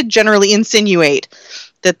did generally insinuate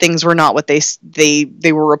that things were not what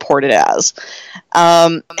they were reported as.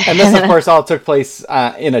 And this, of course, all took place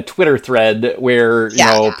in a Twitter thread where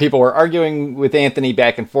people were arguing with Anthony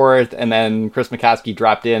back and forth, and then Chris McCoskey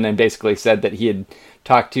dropped in and basically said that he had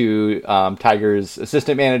talked to Tigers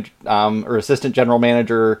assistant general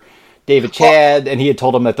manager David Chadd, and he had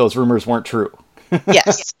told him that those rumors weren't true.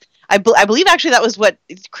 Yes. I believe actually that was what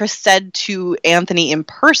Chris said to Anthony in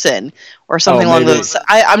person or something along those.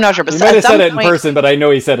 I'm not sure, but he might have said it in person, but I know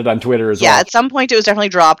he said it on Twitter as well. Yeah, at some point it was definitely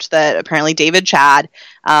dropped that apparently David Chadd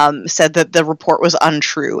said that the report was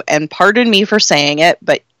untrue. And pardon me for saying it,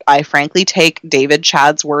 but I frankly take David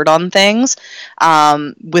Chadd's word on things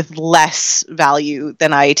with less value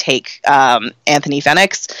than I take Anthony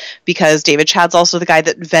Fenwick's, because David Chadd's also the guy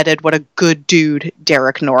that vetted what a good dude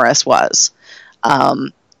Derek Norris was.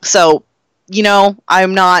 So, I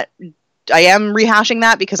am rehashing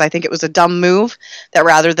that because I think it was a dumb move, that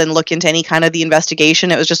rather than look into any kind of the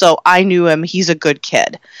investigation, it was just, I knew him, he's a good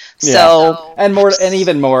kid. Yeah. So, and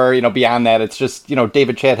even more, beyond that, it's just,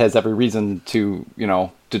 David Chadd has every reason to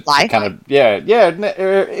lie? Kind of,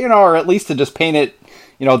 or at least to just paint it,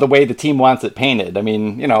 the way the team wants it painted. I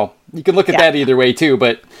mean, you can look at that either way too,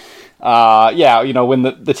 but when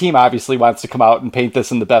the team obviously wants to come out and paint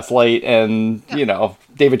this in the best light, and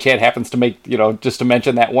David Chadd happens to make, just to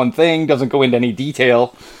mention that one thing, doesn't go into any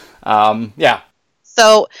detail.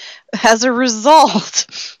 So as a result,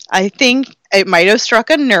 I think it might have struck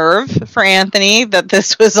a nerve for Anthony that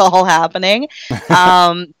this was all happening,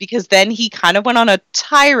 because then he kind of went on a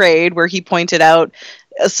tirade where he pointed out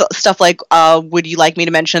stuff like, would you like me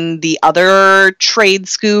to mention the other trade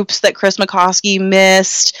scoops that Chris McCoskey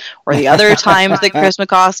missed, or the other times that Chris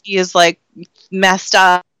McCoskey is messed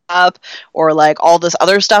up, or all this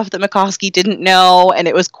other stuff that McCoskey didn't know? And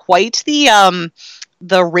it was quite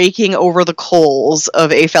the raking over the coals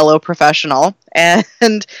of a fellow professional. And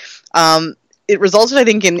it resulted, I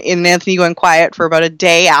think, in Anthony going quiet for about a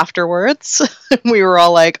day afterwards. We were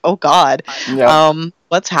all like, oh God,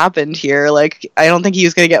 what's happened here? I don't think he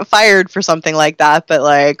was going to get fired for something like that,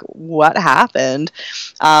 but what happened?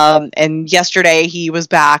 And yesterday he was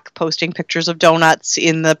back posting pictures of donuts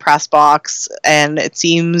in the press box, and it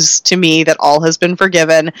seems to me that all has been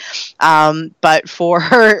forgiven. But for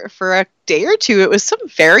a day or two, it was some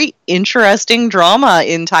very interesting drama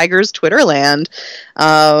in Tigers Twitter land,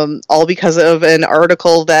 all because of an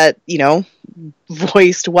article that,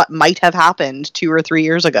 voiced what might have happened 2 or 3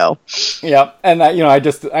 years ago. Yeah, and I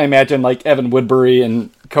imagine Evan Woodbury and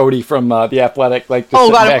Cody from The Athletic, just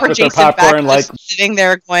sitting back with their popcorn, sitting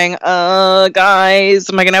there going, guys,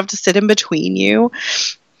 am I gonna have to sit in between you?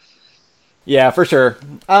 Yeah, for sure.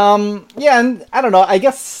 And I don't know, I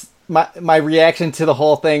guess my reaction to the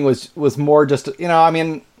whole thing was more just,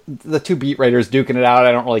 the two beat writers duking it out,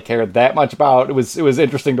 I don't really care that much about. It was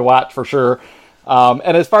interesting to watch for sure.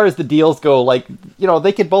 And as far as the deals go, like, you know,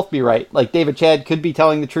 they could both be right. Like, David Chad could be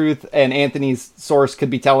telling the truth, and Anthony's source could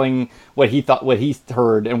be telling what he thought, what he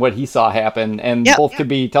heard, and what he saw happen, and both could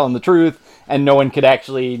be telling the truth, and no one could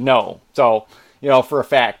actually know. So, you know, for a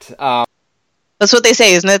fact. That's what they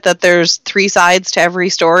say, isn't it? That there's 3 sides to every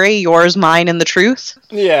story: yours, mine, and the truth.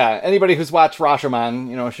 Yeah, anybody who's watched Rashomon,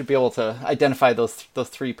 you know, should be able to identify those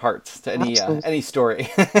 3 parts to any story.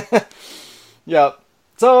 Yep.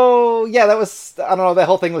 So yeah, that was, I don't know, that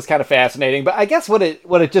whole thing was kind of fascinating. But I guess what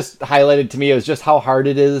it just highlighted to me is just how hard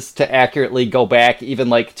it is to accurately go back even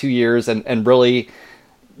like 2 years and really,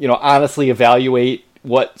 you know, honestly evaluate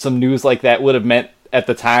what some news like that would have meant at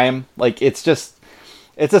the time. Like, it's just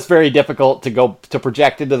very difficult to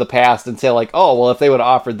project into the past and say like, oh, well, if they would have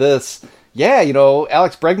offered this, yeah, you know,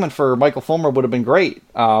 Alex Bregman for Michael Fulmer would have been great.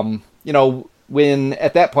 You know, when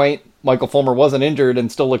at that point Michael Fulmer wasn't injured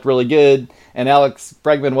and still looked really good, and Alex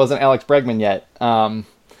Bregman wasn't Alex Bregman yet.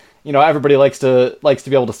 You know, everybody likes to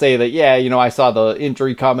be able to say that, yeah, you know, I saw the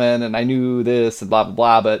injury coming and I knew this and blah blah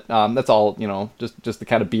blah, but that's all, you know, just the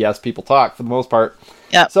kind of BS people talk for the most part.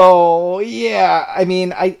 Yeah. So yeah, I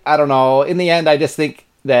mean, I don't know. In the end, I just think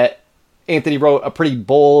that Anthony wrote a pretty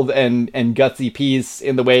bold and gutsy piece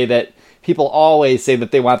in the way that people always say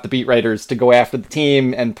that they want the beat writers to go after the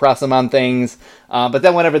team and press them on things. But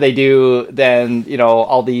then whenever they do, then, you know,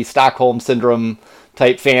 all the Stockholm Syndrome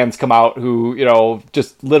type fans come out who, you know,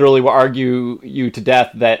 just literally will argue you to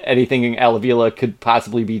death that anything Al Avila could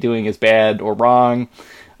possibly be doing is bad or wrong.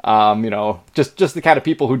 You know, just the kind of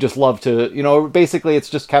people who just love to, you know, basically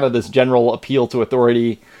it's just kind of this general appeal to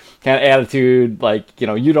authority kind of attitude. Like, you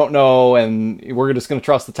know, you don't know, and we're just going to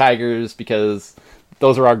trust the Tigers because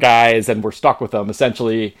those are our guys and we're stuck with them,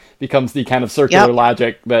 essentially becomes the kind of circular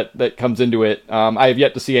logic that comes into it. I have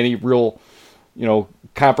yet to see any real, you know,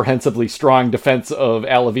 comprehensively strong defense of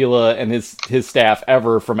Al Avila and his staff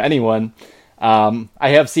ever from anyone. I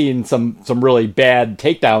have seen some really bad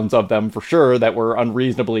takedowns of them for sure that were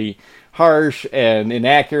unreasonably harsh and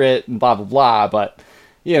inaccurate and blah, blah, blah. But,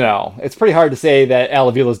 you know, it's pretty hard to say that Al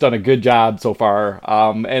Avila's done a good job so far.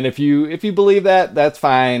 And if you believe that, that's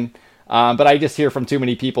fine. But I just hear from too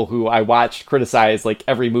many people who I watched criticize like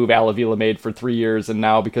every move Al Avila made for 3 years, and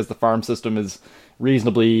now because the farm system is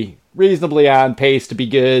reasonably on pace to be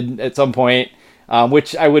good at some point,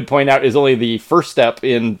 which I would point out is only the first step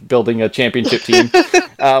in building a championship team.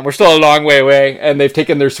 We're still a long way away, and they've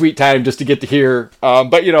taken their sweet time just to get to here.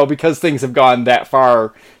 But, you know, because things have gone that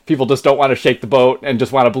far, people just don't want to shake the boat and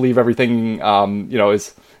just want to believe everything, you know,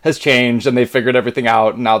 has changed and they've figured everything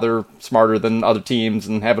out, and now they're smarter than other teams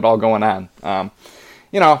and have it all going on.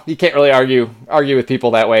 You know, you can't really argue with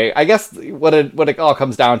people that way. I guess what it all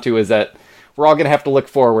comes down to is that we're all going to have to look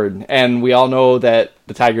forward, and we all know that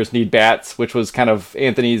the Tigers need bats, which was kind of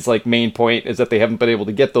Anthony's like main point, is that they haven't been able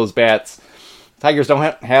to get those bats. Tigers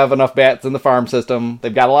don't have enough bats in the farm system.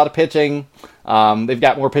 They've got a lot of pitching. They've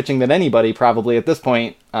got more pitching than anybody probably at this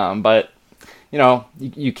point. But you know,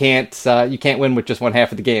 you can't win with just one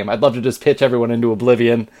half of the game. I'd love to just pitch everyone into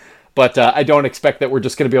oblivion, but I don't expect that we're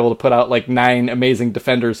just going to be able to put out like 9 amazing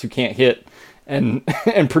defenders who can't hit and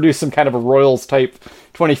produce some kind of a Royals type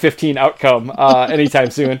 2015 outcome anytime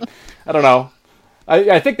soon. I don't know.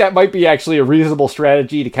 I think that might be actually a reasonable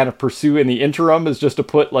strategy to kind of pursue in the interim, is just to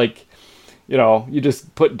put like, you know, you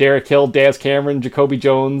just put Derek Hill, Daz Cameron, Jacoby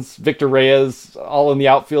Jones, Victor Reyes all in the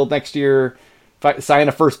outfield next year. Sign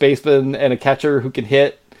a first baseman and a catcher who can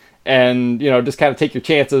hit, and, you know, just kind of take your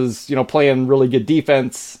chances, you know, playing really good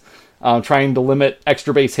defense, trying to limit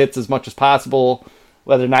extra base hits as much as possible.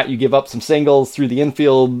 Whether or not you give up some singles through the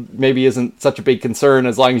infield maybe isn't such a big concern,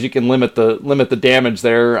 as long as you can limit the damage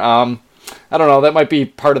there. I don't know, that might be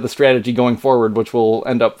part of the strategy going forward, which we'll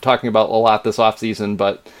end up talking about a lot this offseason.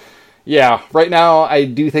 But yeah, right now I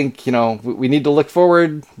do think, you know, we need to look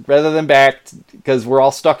forward rather than back, because we're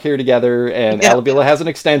all stuck here together, and Al Avila has an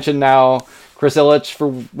extension now. Chris Ilitch, for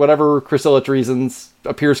whatever Chris Ilitch reasons,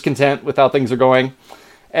 appears content with how things are going.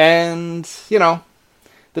 And, you know,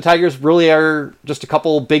 the Tigers really are just a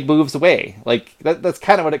couple big moves away. Like, that's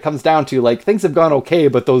kind of what it comes down to. Like, things have gone okay,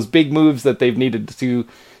 but those big moves that they've needed to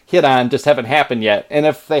hit on just haven't happened yet. And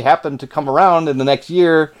if they happen to come around in the next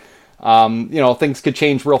year, you know, things could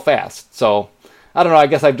change real fast. So, I don't know, I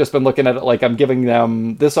guess I've just been looking at it like I'm giving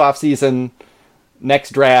them this offseason,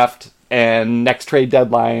 next draft, and next trade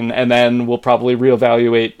deadline, and then we'll probably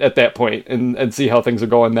reevaluate at that point and see how things are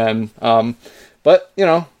going then. But, you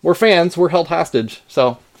know, we're fans, we're held hostage,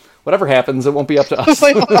 so whatever happens, it won't be up to us.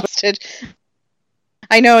 Hostage.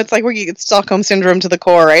 I know it's like it's Stockholm syndrome to the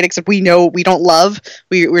core, right? Except we know we don't love.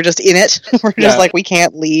 We're just in it. We're just like we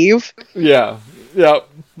can't leave. Yeah.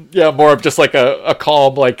 More of just like a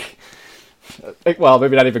calm, like, well,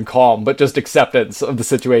 maybe not even calm, but just acceptance of the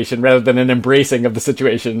situation rather than an embracing of the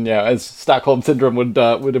situation. Yeah, as Stockholm syndrome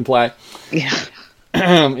would imply. Yeah.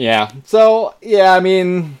 Yeah. So yeah, I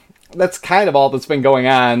mean, that's kind of all that's been going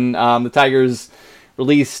on. The Tigers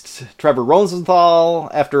released Trevor Rosenthal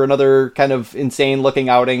after another kind of insane-looking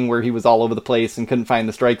outing where he was all over the place and couldn't find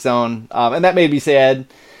the strike zone. And that made me sad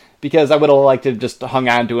because I would have liked to have just hung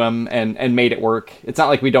on to him and made it work. It's not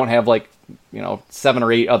like we don't have, 7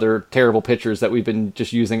 or 8 other terrible pitchers that we've been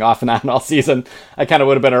just using off and on all season. I kind of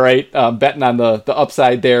would have been all right betting on the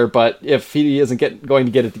upside there. But if he isn't going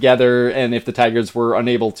to get it together and if the Tigers were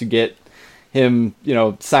unable to get him,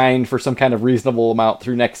 signed for some kind of reasonable amount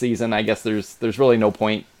through next season, I guess there's really no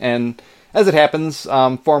point. And as it happens,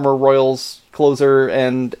 former Royals closer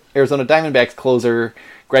and Arizona Diamondbacks closer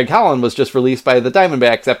Greg Holland was just released by the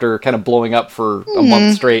Diamondbacks after kind of blowing up for a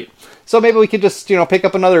month straight. So maybe we could just, pick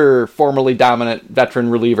up another formerly dominant veteran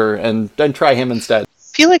reliever and then try him instead. I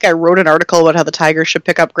feel like I wrote an article about how the Tigers should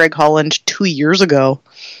pick up Greg Holland 2 years ago.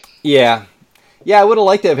 Yeah. Yeah, I would have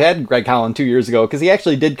liked to have had Greg Holland 2 years ago because he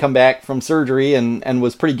actually did come back from surgery and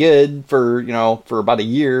was pretty good for about a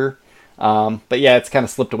year. But yeah, it's kind of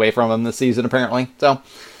slipped away from him this season apparently. So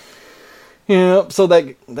yeah, so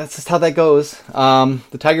that's just how that goes.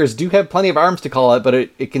 The Tigers do have plenty of arms to call it, but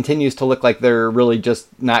it continues to look like they're really just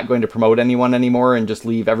not going to promote anyone anymore and just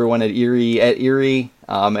leave everyone at Erie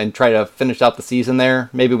and try to finish out the season there.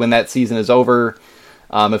 Maybe when that season is over,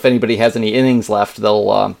 if anybody has any innings left,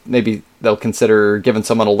 they'll consider giving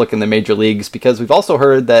someone a look in the major leagues because we've also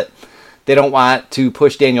heard that they don't want to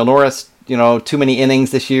push Daniel Norris, too many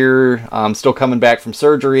innings this year, still coming back from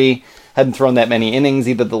surgery, hadn't thrown that many innings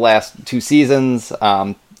either the last 2 seasons.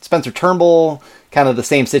 Spencer Turnbull, kind of the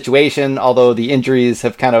same situation, although the injuries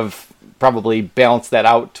have kind of probably balanced that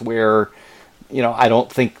out to where, I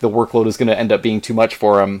don't think the workload is going to end up being too much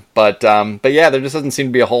for him. But yeah, there just doesn't seem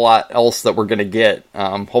to be a whole lot else that we're going to get.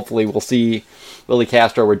 Hopefully we'll see Willie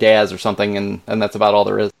Castro or Daz or something, and that's about all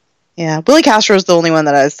there is. Yeah, Willie Castro is the only one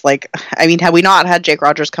that I was like, I mean, had we not had Jake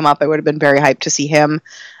Rogers come up, I would have been very hyped to see him.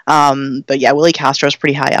 But yeah, Willie Castro is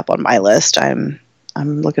pretty high up on my list. I'm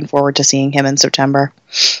looking forward to seeing him in September.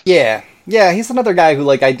 Yeah, he's another guy who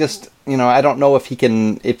I just I don't know if he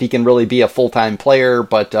can really be a full-time player,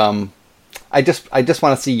 but I just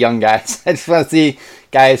want to see young guys. I just want to see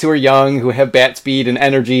guys who are young, who have bat speed and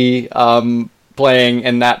energy, playing,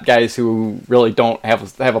 and not guys who really don't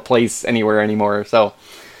have a place anywhere anymore. So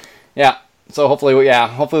yeah, so hopefully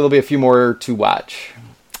there'll be a few more to watch.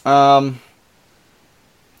 Trying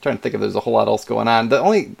to think if there's a whole lot else going on. The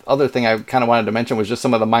only other thing I kind of wanted to mention was just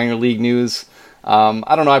some of the minor league news.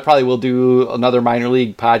 I don't know, I probably will do another minor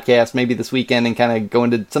league podcast maybe this weekend and kind of go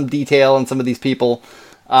into some detail on some of these people.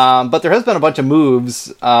 But there has been a bunch of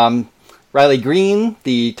moves. Riley Green,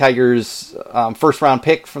 the Tigers' first-round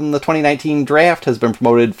pick from the 2019 draft, has been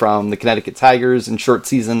promoted from the Connecticut Tigers in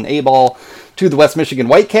short-season A-ball to the West Michigan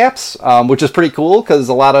Whitecaps, which is pretty cool because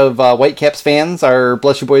a lot of Whitecaps fans are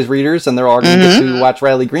Bless You Boys readers, and they're all going to get to watch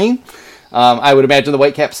Riley Green. I would imagine the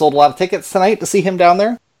Whitecaps sold a lot of tickets tonight to see him down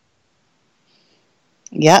there.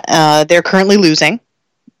 Yeah, they're currently losing,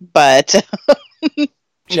 but...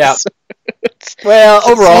 Yeah. Well,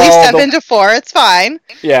 overall, we step into 4. It's fine.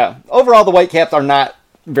 Yeah, overall, the Whitecaps are not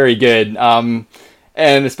very good, and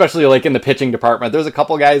especially in the pitching department. There's a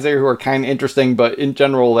couple guys there who are kind of interesting, but in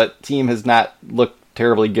general, that team has not looked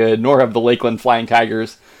terribly good. Nor have the Lakeland Flying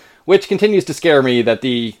Tigers, which continues to scare me. That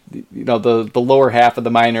the lower half of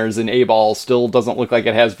the minors in A-ball still doesn't look like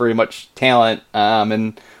it has very much talent,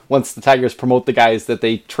 and once the Tigers promote the guys that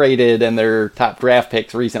they traded and their top draft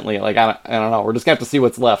picks recently, I don't know. We're just gonna have to see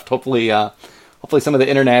what's left. Hopefully some of the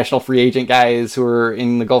international free agent guys who are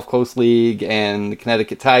in the Gulf Coast League and the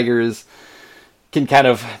Connecticut Tigers can kind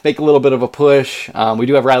of make a little bit of a push. We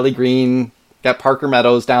do have Riley Green, got Parker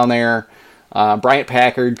Meadows down there, Bryant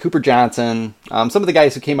Packard, Cooper Johnson. Some of the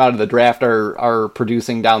guys who came out of the draft are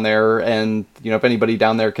producing down there, and if anybody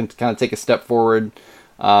down there can kind of take a step forward,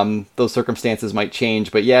 those circumstances might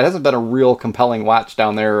change. But yeah, it hasn't been a real compelling watch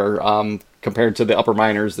down there compared to the upper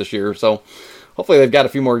minors this year. So hopefully they've got a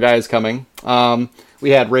few more guys coming. We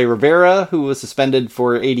had Ray Rivera, who was suspended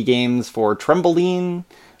for 80 games for Trembolene,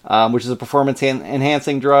 which is a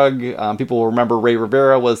performance-enhancing drug. People will remember Ray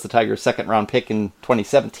Rivera was the Tigers' second-round pick in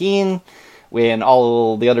 2017. When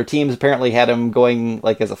all the other teams apparently had him going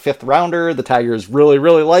as a fifth-rounder, the Tigers really,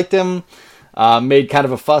 really liked him. Made kind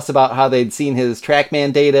of a fuss about how they'd seen his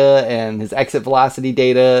TrackMan data and his exit velocity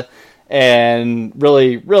data, and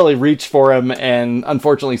really, really reached for him. And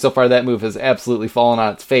unfortunately, so far that move has absolutely fallen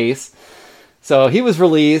on its face. So he was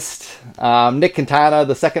released. Nick Quintana,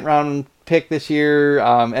 the second round pick this year,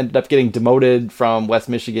 ended up getting demoted from West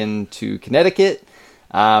Michigan to Connecticut.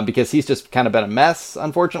 Because he's just kind of been a mess,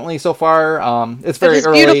 unfortunately, so far. It's very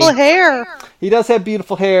early. Beautiful hair. He does have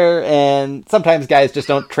beautiful hair, and sometimes guys just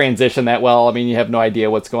don't transition that well. I mean, you have no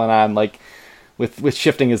idea what's going on, like with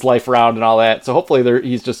shifting his life around and all that. So hopefully,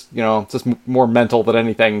 he's just just more mental than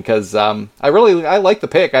anything. Because I like the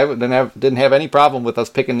pick. I didn't have any problem with us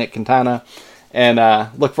picking Nick Quintana, and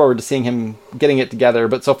look forward to seeing him getting it together.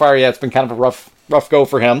 But so far, yeah, it's been kind of a rough go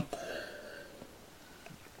for him.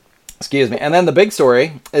 Excuse me. And then the big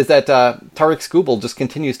story is that Tarik Skubal just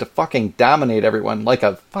continues to fucking dominate everyone like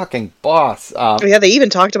a fucking boss. Yeah, they even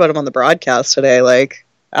talked about him on the broadcast today. Like,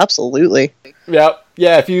 absolutely. Yep.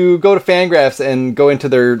 Yeah, if you go to Fangraphs and go into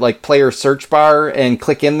their like player search bar and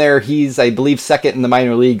click in there, he's, I believe, second in the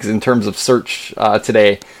minor leagues in terms of search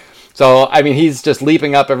today. So, I mean, he's just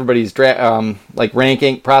leaping up everybody's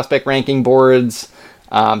prospect ranking boards.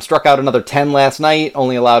 Struck out another 10 last night,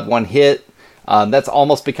 only allowed one hit. That's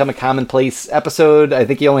almost become a commonplace episode. I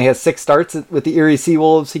think he only has 6 starts with the Erie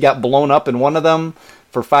Seawolves. He got blown up in one of them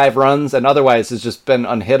for 5 runs, and otherwise has just been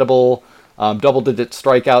unhittable. Double-digit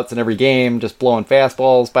strikeouts in every game, just blowing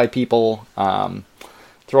fastballs by people.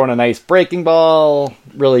 Throwing a nice breaking ball,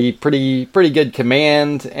 really pretty good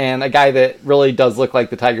command, and a guy that really does look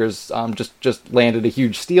like the Tigers just landed a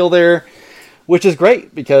huge steal there, which is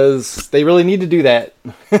great because they really need to do that.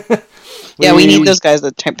 Yeah, we need those guys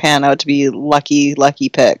that pan out to be lucky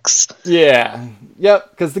picks. Yeah.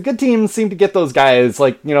 Yep, because the good teams seem to get those guys,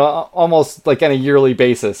 like, almost like on a yearly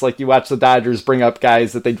basis. Like, you watch the Dodgers bring up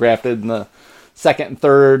guys that they drafted in the 2nd and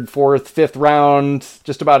 3rd, 4th, 5th round.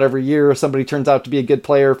 Just about every year, somebody turns out to be a good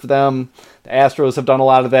player for them. The Astros have done a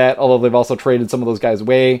lot of that, although they've also traded some of those guys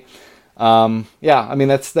away. Yeah, I mean,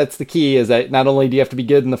 that's the key, is that not only do you have to be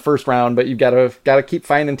good in the first round, but you've got to keep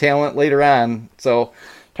finding talent later on. So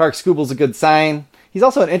Tarik Skubal's a good sign. He's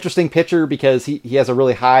also an interesting pitcher because he has a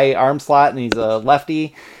really high arm slot and he's a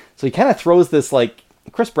lefty. So he kind of throws this, like,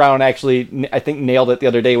 Chris Brown actually, I think, nailed it the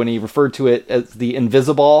other day when he referred to it as the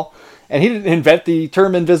invisiball. And he didn't invent the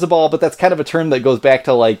term invisiball, but that's kind of a term that goes back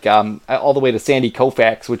to, like, all the way to Sandy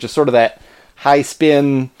Koufax, which is sort of that high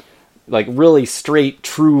spin, like, really straight,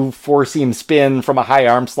 true four-seam spin from a high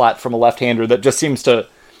arm slot from a left-hander that just seems to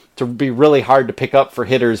be really hard to pick up for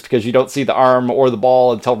hitters because you don't see the arm or the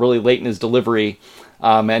ball until really late in his delivery.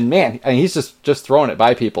 And man, he's just throwing it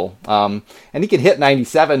by people. And he can hit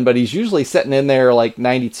 97, but he's usually sitting in there like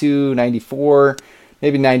 92, 94,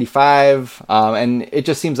 maybe 95. And it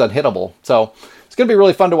just seems unhittable. So it's going to be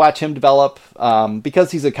really fun to watch him develop.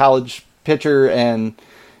 Because he's a college pitcher and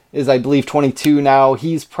is, I believe, 22 now,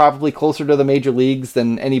 he's probably closer to the major leagues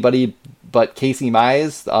than anybody but Casey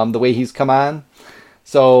Mize, the way he's come on.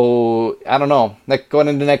 So, I don't know. Going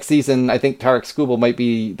into next season, I think Tarik Skubal might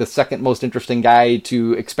be the second most interesting guy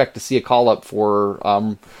to expect to see a call-up for,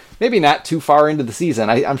 maybe not too far into the season.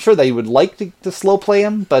 I'm sure they would like to slow play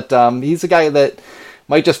him, but he's a guy that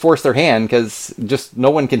might just force their hand because just no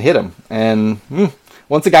one can hit him. And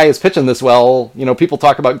once a guy is pitching this well, people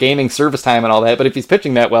talk about gaining service time and all that, but if he's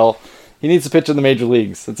pitching that well, he needs to pitch in the major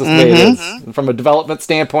leagues. It's just the way it is. And from a development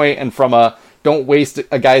standpoint and from a don't waste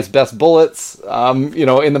a guy's best bullets,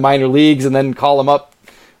 in the minor leagues and then call him up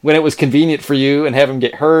when it was convenient for you and have him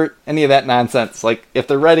get hurt. Any of that nonsense. Like, if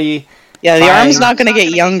they're ready... Yeah, the arm's not going to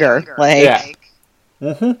get younger. Yeah.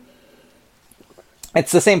 Mm-hmm.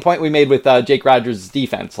 It's the same point we made with Jake Rogers'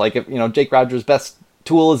 defense. Like, if Jake Rogers' best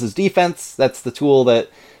tool is his defense, that's the tool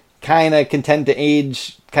that kind of can tend to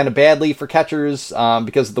age kind of badly for catchers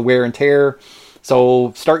because of the wear and tear.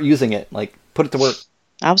 So start using it. Like, put it to work.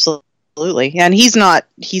 Absolutely. And he's not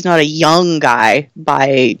a young guy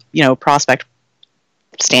by, prospect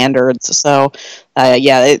standards. So,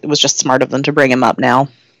 it was just smart of them to bring him up now.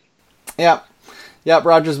 Yeah. Yeah,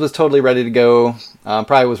 Rogers was totally ready to go.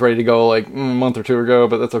 Probably was ready to go like a month or two ago,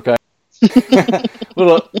 but that's okay.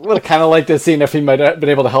 would have kind of liked to have seen if he might have been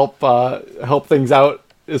able to help things out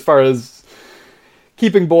as far as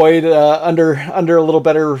keeping Boyd under a little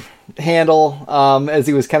better handle as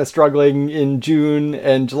he was kind of struggling in June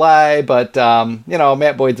and July. But,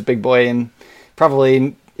 Matt Boyd's a big boy, and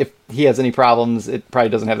probably if he has any problems, it probably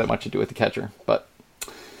doesn't have that much to do with the catcher. But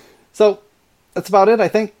so that's about it, I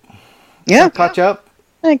think. Yeah. Caught you up.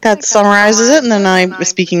 I think that summarizes it, and then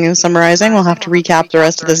speaking of summarizing, we'll have to recap the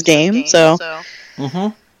rest of this game. So,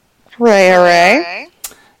 hooray.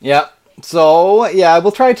 Yeah. So,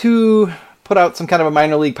 we'll try to put out some kind of a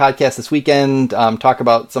minor league podcast this weekend, talk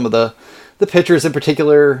about some of the the pitchers in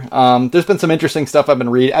particular. There's been some interesting stuff I've been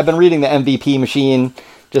reading. I've been reading the MVP Machine,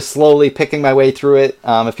 just slowly picking my way through it.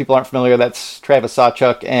 If people aren't familiar, that's Travis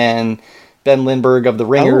Sawchuk and Ben Lindbergh of The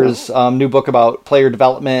Ringers, new book about player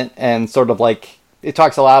development, and sort of like, it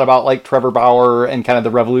talks a lot about like Trevor Bauer and kind of the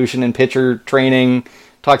revolution in pitcher training.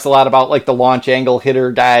 Talks a lot about like the launch angle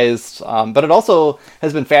hitter guys. But it also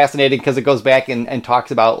has been fascinating because it goes back and talks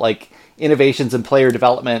about like innovations in player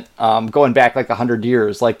development, going back like 100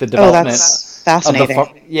 years, like the development. That's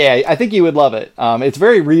fascinating. Yeah, I think you would love it. It's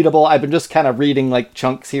very readable. I've been just kind of reading like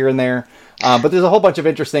chunks here and there. But there's a whole bunch of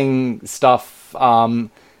interesting stuff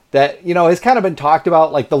that, you know, has kind of been talked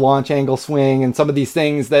about, like the launch angle swing and some of these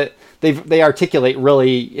things that they articulate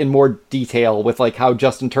really in more detail with like how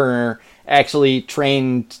Justin Turner actually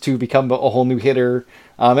trained to become a whole new hitter,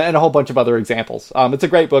 and a whole bunch of other examples. It's a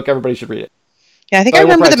great book. Everybody should read it. Yeah, I think I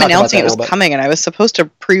remember them announcing it was coming, and I was supposed to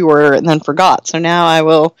pre-order it and then forgot. So now I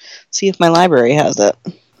will see if my library has it.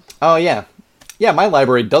 Oh, yeah. Yeah, my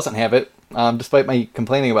library doesn't have it, despite my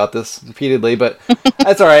complaining about this repeatedly, but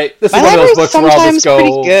that's all right. This is one of those books where I'll just go...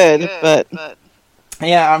 pretty good, but...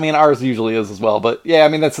 Yeah, I mean, ours usually is as well, but yeah, I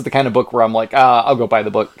mean, that's the kind of book where I'm like, I'll go buy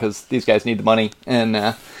the book, because these guys need the money, and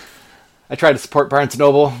I try to support Barnes &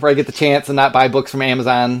 Noble where I get the chance and not buy books from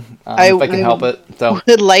Amazon if I can help it. So I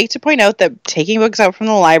would like to point out that taking books out from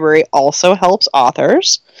the library also helps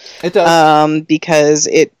authors. It does. Because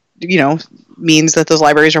it, you know, means that those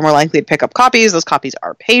libraries are more likely to pick up copies. Those copies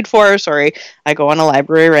are paid for. Sorry, I go on a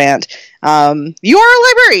library rant. You are a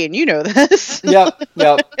librarian, you know this. Yep.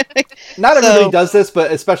 Not everybody does this,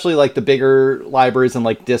 but especially like the bigger libraries and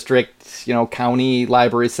like district, you know, county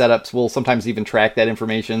library setups will sometimes even track that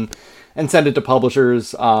information and send it to publishers,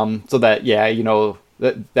 so that, yeah, you know,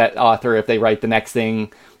 that author, if they write the next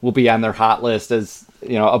thing, will be on their hot list as,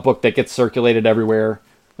 you know, a book that gets circulated everywhere.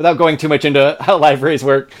 Without going too much into how libraries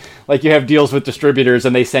work, like you have deals with distributors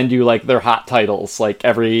and they send you like their hot titles like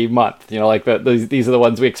every month. You know, like these are the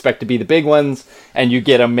ones we expect to be the big ones, and you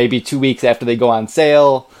get them maybe 2 weeks after they go on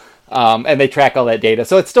sale, and they track all that data.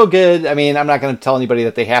 So it's still good. I mean, I'm not going to tell anybody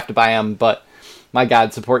that they have to buy them, but my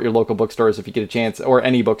God, support your local bookstores if you get a chance, or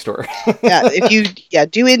any bookstore. Yeah, if you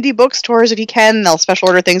do indie bookstores if you can. They'll special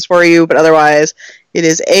order things for you, but otherwise, it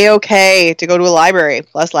is A-okay to go to a library.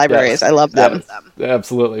 Plus libraries, yes. I love them. Yes.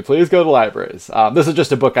 Absolutely, please go to libraries. This is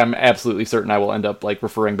just a book I'm absolutely certain I will end up like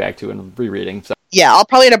referring back to and rereading. So. Yeah, I'll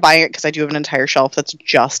probably end up buying it because I do have an entire shelf that's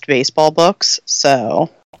just baseball books. So.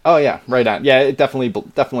 Oh yeah, right on. Yeah, it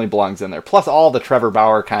definitely belongs in there. Plus all the Trevor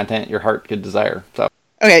Bauer content your heart could desire. So.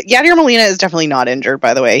 Okay, Yadier Molina is definitely not injured,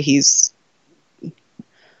 by the way. He's...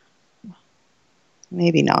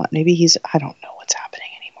 Maybe not. Maybe he's... I don't know what's happening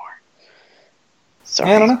anymore.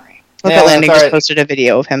 Sorry. I don't know. Local Landing just posted a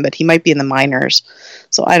video of him, but he might be in the minors,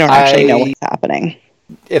 so I don't actually know what's happening.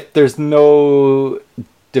 If there's no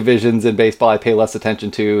divisions in baseball I pay less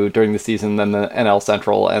attention to during the season than the NL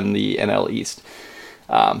Central and the NL East.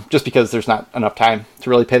 Just because there's not enough time to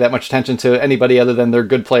really pay that much attention to anybody other than they're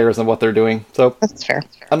good players and what they're doing. So that's fair.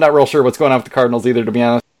 I'm not real sure what's going on with the Cardinals either, to be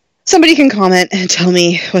honest. Somebody can comment and tell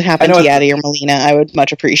me what happened to Yadier Molina. I would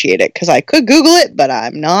much appreciate it, because I could Google it, but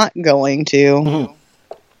I'm not going to. Mm-hmm.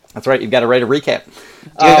 That's right. You've got to write a recap.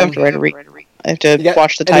 I have to write a recap. I have to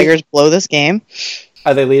watch the Tigers blow this game.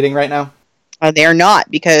 Are they leading right now? They are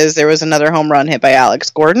not, because there was another home run hit by Alex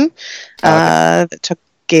Gordon that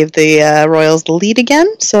gave the Royals the lead again,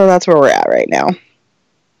 so that's where we're at right now.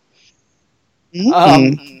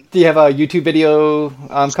 Mm-hmm. Do you have a YouTube video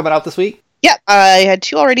coming out this week? Yeah, I had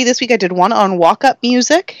 2 already this week. I did one on walk-up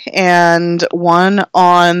music and one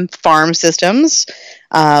on farm systems.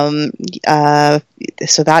 So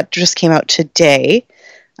that just came out today.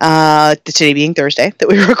 Today being Thursday that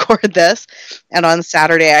we record this. And on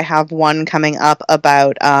Saturday I have one coming up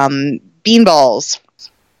about beanballs.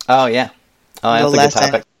 Oh, yeah. Oh, that's a good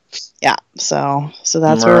topic. Yeah, so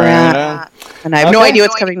that's where we're at. And I have no idea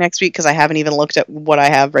what's coming next week because I haven't even looked at what I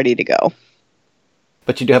have ready to go.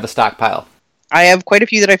 But you do have a stockpile. I have quite a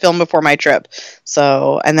few that I filmed before my trip.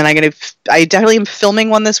 So, and then I definitely am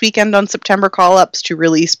filming one this weekend on September call-ups to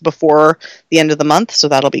release before the end of the month. So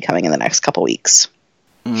that'll be coming in the next couple weeks.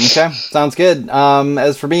 Okay, sounds good.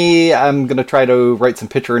 As for me, I'm going to try to write some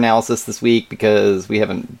pitcher analysis this week because we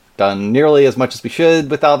haven't done nearly as much as we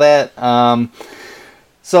should with all that.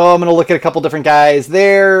 So I'm going to look at a couple different guys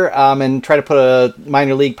there and try to put a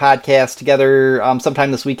minor league podcast together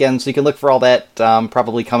sometime this weekend. So you can look for all that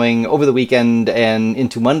probably coming over the weekend and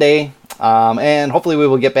into Monday. And hopefully we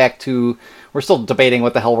will get back to... We're still debating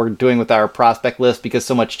what the hell we're doing with our prospect list because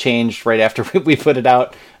so much changed right after we put it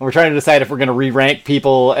out. And we're trying to decide if we're going to re-rank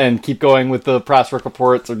people and keep going with the prospect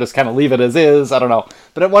reports or just kind of leave it as is. I don't know.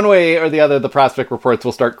 But in one way or the other, the prospect reports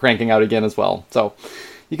will start cranking out again as well. So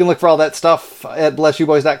you can look for all that stuff at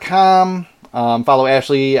blessyouboys.com. Follow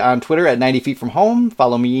Ashley on Twitter at 90 Feet From Home.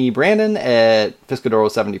 Follow me, Brandon, at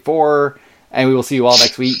Fiscadoro74. And we will see you all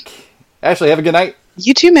next week. Ashley, have a good night.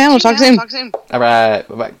 You too, man. We'll talk soon. All right.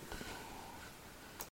 Bye-bye.